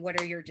 okay,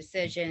 what are your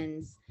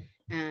decisions?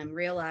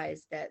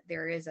 Realize that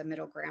there is a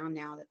middle ground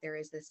now, that there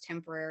is this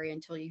temporary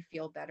until you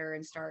feel better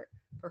and start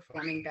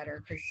performing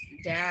better. Because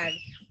Dad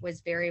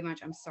was very much,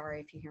 I'm sorry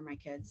if you hear my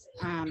kids,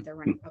 they're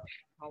running up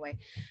the hallway.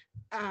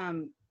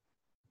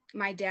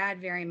 My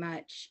dad very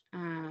much,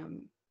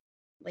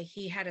 like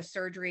he had a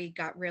surgery,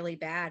 got really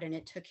bad, and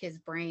it took his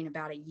brain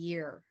about a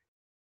year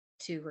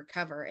to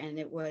recover. And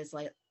it was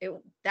like,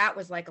 that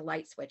was like a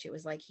light switch. It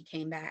was like he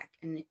came back,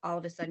 and all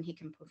of a sudden he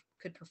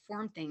could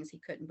perform things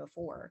he couldn't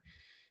before.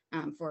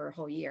 For a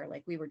whole year,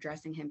 like we were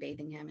dressing him,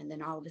 bathing him, and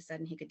then all of a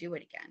sudden he could do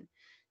it again.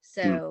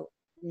 So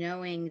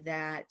knowing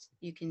that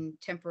you can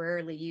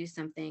temporarily use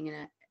something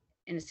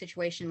in a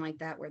situation like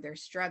that where they're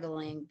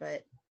struggling,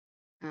 but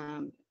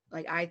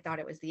like I thought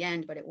it was the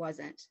end, but it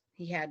wasn't.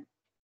 He had,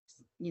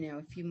 you know,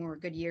 a few more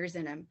good years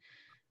in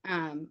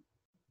him.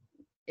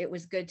 It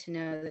was good to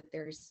know that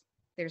there's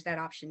that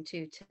option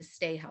too, to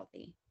stay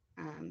healthy.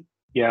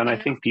 Yeah, and I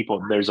think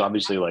there's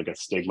obviously like a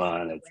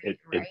stigma, and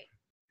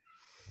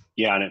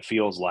yeah, and it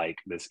feels like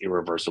this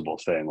irreversible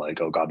thing, like,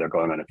 oh God, they're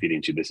going on a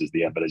feeding tube, this is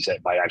the end. But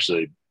it might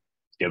actually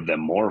give them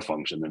more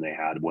function than they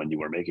had when you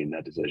were making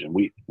that decision.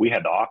 We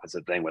had the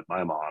opposite thing with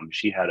my mom.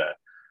 She had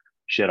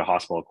a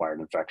hospital acquired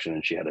infection,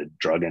 and she had a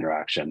drug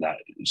interaction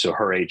so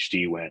her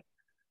HD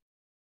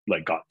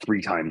got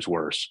 3 times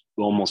worse,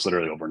 almost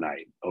literally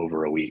overnight,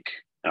 over a week.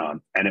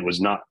 And it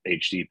was not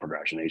HD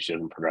progression. HD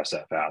doesn't progress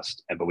that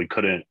fast. But we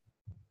couldn't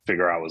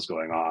figure out what was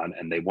going on,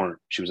 and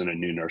she was in a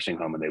new nursing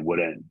home, and they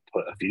wouldn't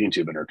put a feeding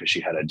tube in her because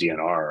she had a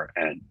DNR,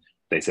 and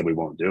they said we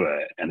won't do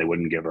it, and they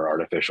wouldn't give her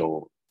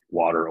artificial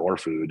water or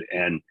food,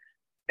 and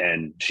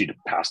she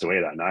passed away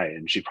that night.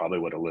 And she probably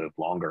would have lived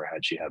longer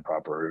had she had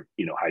proper,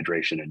 you know,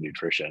 hydration and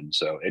nutrition.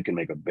 So it can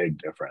make a big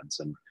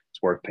difference, and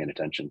it's worth paying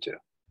attention to.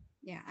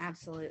 Yeah,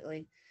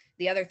 absolutely.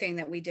 The other thing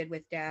that we did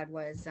with Dad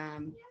was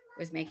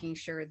making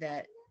sure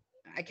that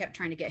I kept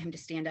trying to get him to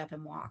stand up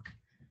and walk.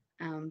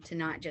 To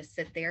not just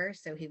sit there,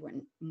 so he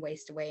wouldn't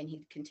waste away and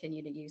he'd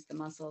continue to use the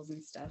muscles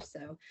and stuff.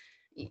 So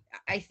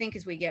I think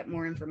as we get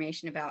more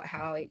information about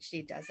how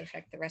HD does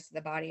affect the rest of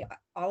the body,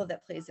 all of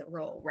that plays a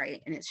role,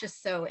 right? And it's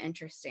just so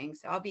interesting.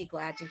 So I'll be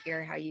glad to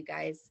hear how you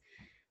guys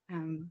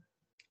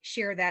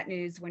share that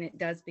news when it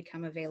does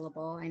become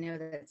available. I know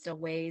that it's still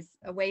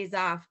a ways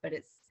off, but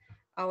it's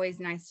always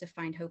nice to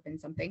find hope in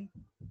something.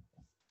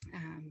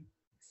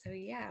 So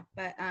yeah,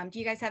 but do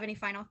you guys have any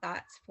final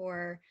thoughts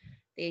for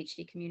the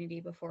HD community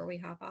before we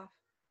hop off?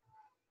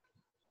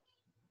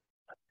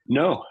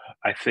 No,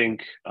 I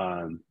think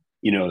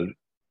you know,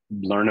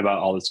 learn about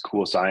all this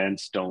cool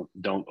science. Don't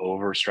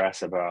over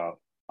stress about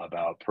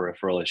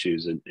peripheral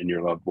issues in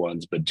your loved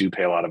ones, but do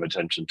pay a lot of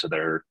attention to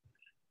their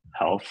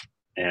health.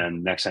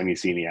 And next time you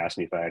see me, ask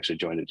me if I actually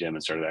joined the gym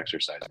and started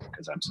exercising,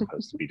 because I'm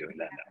supposed to be doing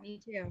that now. Me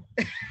too.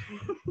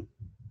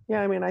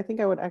 Yeah, I mean, I think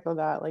I would echo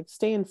that. Like,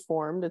 stay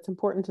informed. It's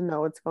important to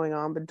know what's going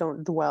on, but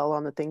don't dwell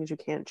on the things you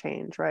can't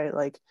change, right?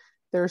 Like,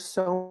 there's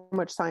so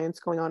much science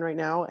going on right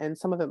now, and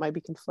some of it might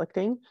be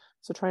conflicting.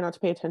 So try not to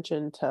pay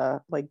attention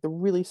to like the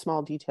really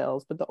small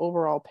details, but the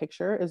overall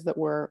picture is that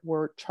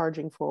we're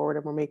charging forward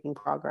and we're making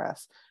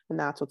progress, and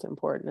that's what's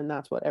important, and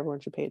that's what everyone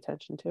should pay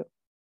attention to.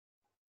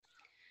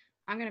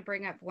 I'm going to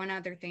bring up one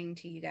other thing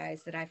to you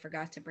guys that I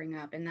forgot to bring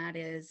up, and that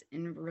is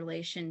in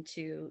relation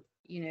to,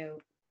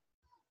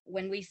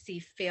 when we see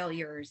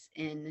failures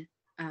in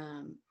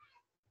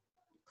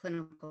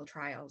clinical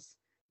trials,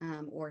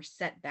 or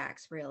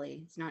setbacks,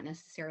 really. It's not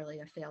necessarily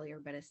a failure,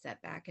 but a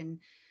setback. And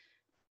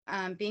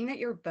being that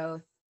you're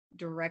both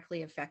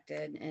directly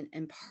affected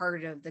and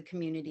part of the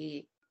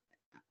community,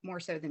 more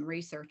so than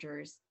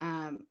researchers,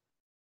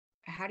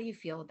 how do you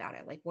feel about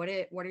it? Like, what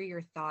are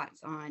your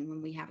thoughts on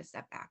when we have a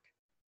setback?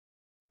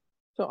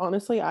 So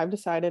honestly, I've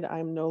decided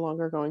I'm no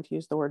longer going to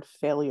use the word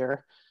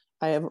failure.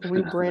 I have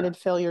rebranded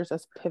failures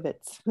as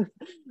pivots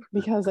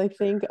because I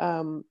think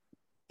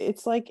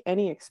it's like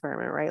any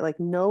experiment, right? Like,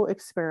 no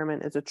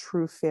experiment is a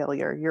true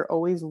failure. You're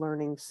always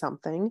learning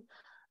something.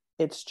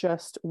 It's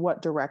just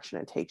what direction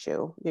it takes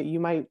you.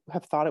 You might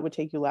have thought it would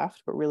take you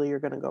left, but really you're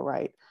going to go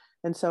right.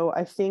 And so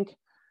I think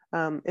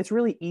it's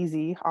really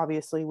easy,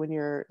 obviously, when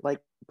you're like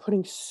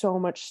putting so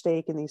much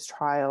stake in these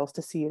trials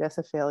to see it as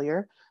a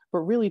failure. But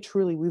really,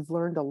 truly, we've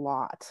learned a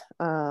lot.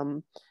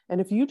 And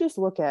if you just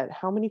look at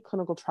how many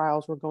clinical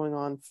trials were going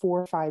on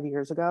 4 or 5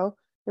 years ago,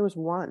 there was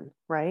one,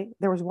 right?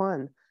 There was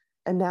one.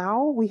 And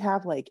now we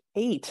have like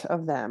 8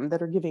 of them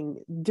that are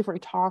giving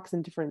different talks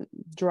and different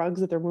drugs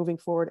that they're moving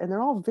forward. And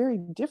they're all very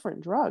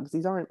different drugs.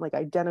 These aren't like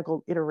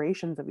identical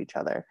iterations of each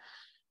other.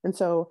 And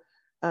so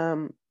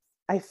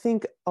I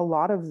think a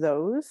lot of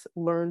those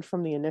learned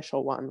from the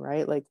initial one,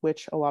 right? Like,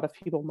 which a lot of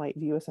people might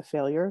view as a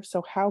failure.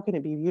 So how can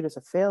it be viewed as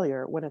a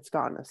failure when it's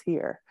gotten us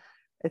here?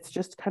 It's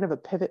just kind of a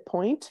pivot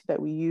point that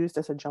we used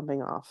as a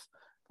jumping off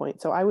point.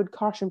 So I would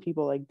caution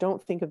people, like,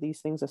 don't think of these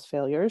things as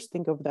failures.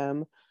 Think of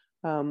them.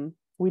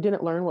 We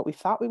didn't learn what we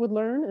thought we would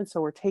learn. And so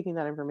we're taking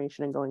that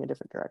information and going a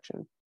different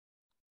direction.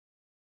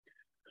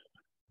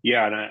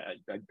 Yeah, and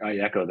I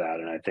echo that,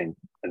 and I think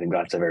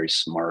that's a very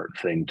smart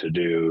thing to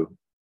do.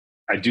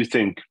 I do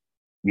think,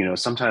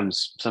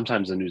 sometimes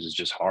the news is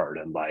just hard,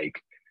 and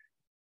like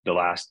the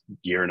last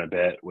year and a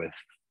bit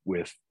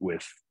with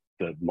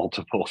the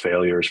multiple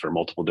failures for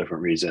multiple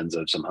different reasons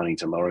of some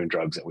Huntingtin lowering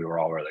drugs that we were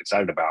all really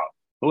excited about.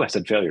 Oh, I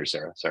said failures,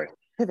 Sarah. Sorry.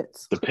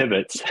 Pivots. The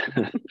pivots.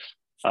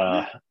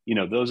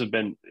 Those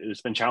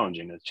it's been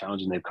challenging. It's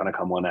challenging. They've kind of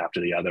come one after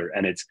the other,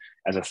 and it's,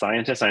 as a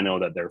scientist, I know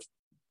that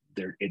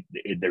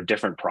they're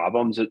different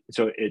problems.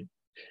 So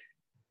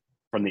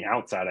from the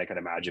outside, I can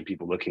imagine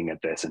people looking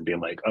at this and being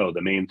like, oh,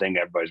 the main thing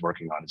everybody's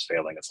working on is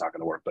failing. It's not going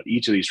to work. But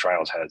each of these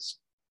trials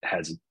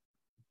has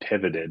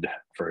pivoted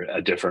for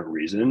a different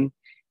reason.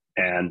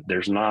 And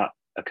there's not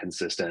a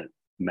consistent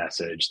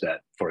message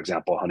that, for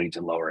example,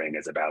 Huntingtin lowering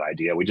is a bad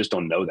idea. We just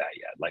don't know that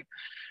yet. Like,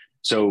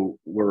 so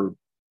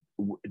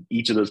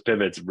each of those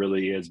pivots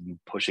really is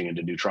pushing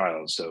into new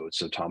trials. So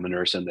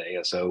tominersen, the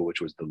ASO,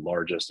 which was the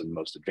largest and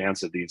most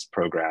advanced of these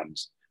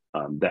programs,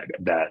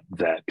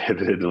 that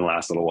pivoted in the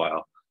last little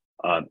while.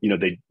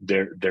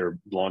 They're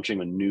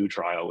launching a new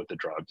trial with the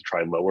drug to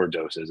try lower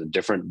doses and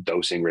different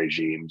dosing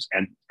regimes.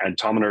 And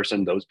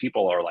tominersen, those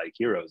people are like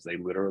heroes. They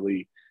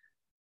literally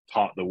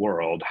taught the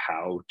world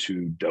how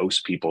to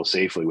dose people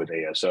safely with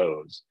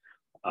ASOs.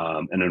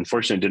 And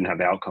unfortunately, it didn't have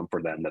the outcome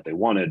for them that they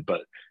wanted,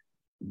 but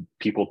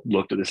people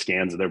looked at the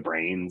scans of their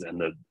brains and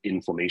the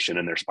inflammation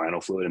in their spinal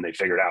fluid, and they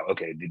figured out,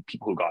 okay, the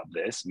people who got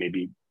this,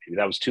 maybe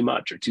that was too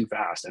much or too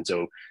fast. And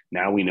so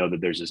now we know that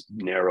there's this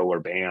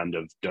narrower band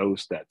of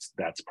dose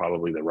that's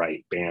probably the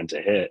right band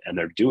to hit, and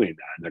they're doing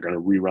that, and they're going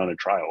to rerun a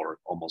trial, or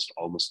almost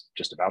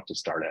just about to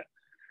start it.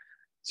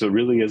 So it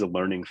really is a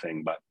learning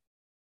thing, but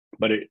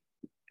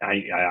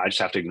I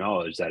just have to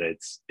acknowledge that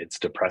it's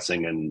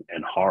depressing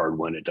and hard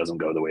when it doesn't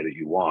go the way that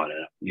you want.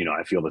 And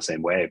I feel the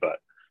same way, but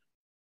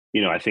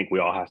I think we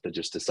all have to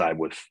just decide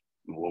with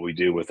what we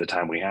do with the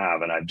time we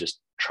have. And I've just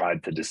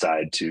tried to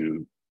decide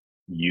to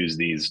use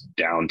these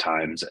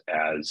downtimes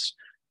as,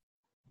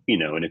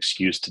 an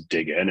excuse to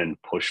dig in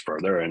and push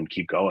further and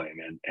keep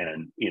going.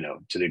 And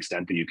to the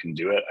extent that you can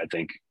do it, I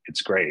think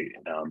it's great.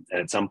 And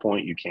at some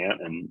point you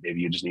can't, and maybe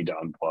you just need to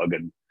unplug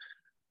and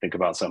think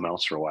about something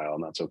else for a while,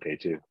 and that's okay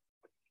too.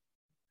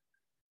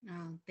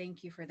 Oh,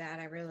 thank you for that.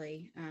 I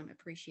really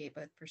appreciate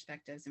both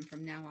perspectives. And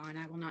from now on,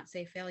 I will not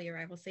say failure.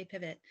 I will say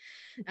pivot.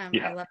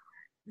 Yeah. I love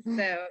that.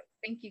 So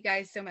thank you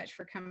guys so much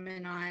for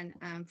coming on.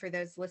 For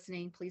those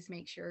listening, please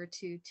make sure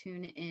to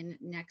tune in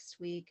next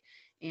week.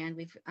 And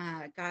we've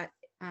got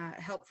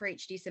Help for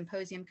HD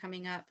Symposium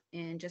coming up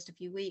in just a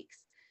few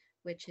weeks,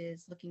 which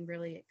is looking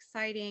really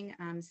exciting.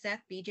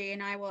 Seth, BJ,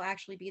 and I will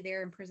actually be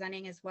there and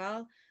presenting as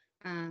well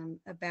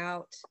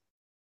about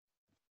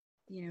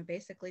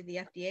basically the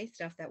FDA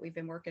stuff that we've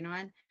been working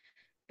on.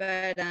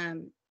 But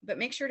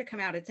make sure to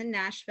come out. It's in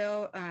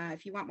Nashville.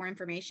 If you want more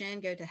information,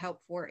 go to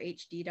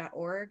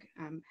help4hd.org,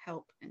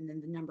 help and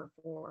then the number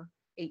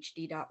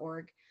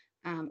 4hd.org,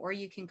 or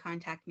you can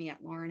contact me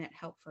at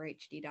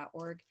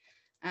lauren@help4hd.org.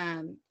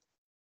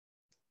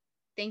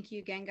 Thank you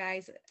again,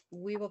 guys.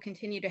 We will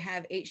continue to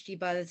have HD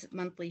Buzz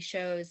monthly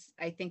shows.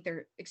 I think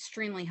they're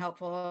extremely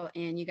helpful,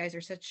 and you guys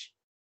are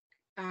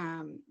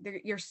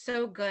you're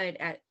so good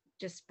at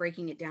just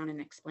breaking it down and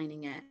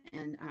explaining it.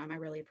 And I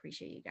really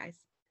appreciate you guys.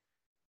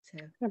 So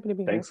happy to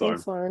be Thanks, here. Lauren.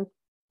 Thanks, Lauren.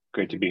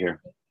 Great to be here.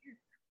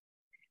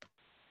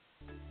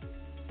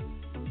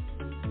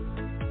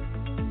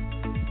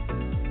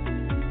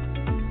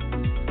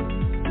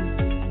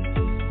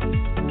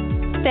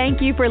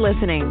 Thank you for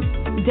listening.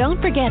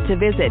 Don't forget to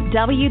visit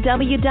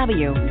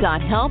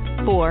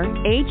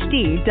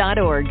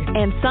www.help4hd.org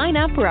and sign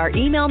up for our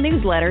email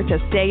newsletter to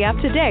stay up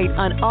to date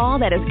on all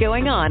that is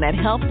going on at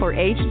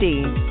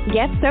Help4HD.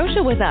 Get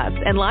social with us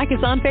and like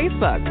us on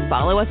Facebook,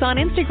 follow us on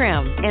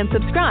Instagram, and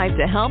subscribe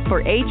to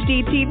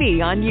Help4HD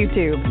TV on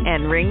YouTube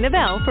and ring the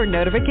bell for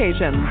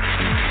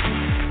notifications.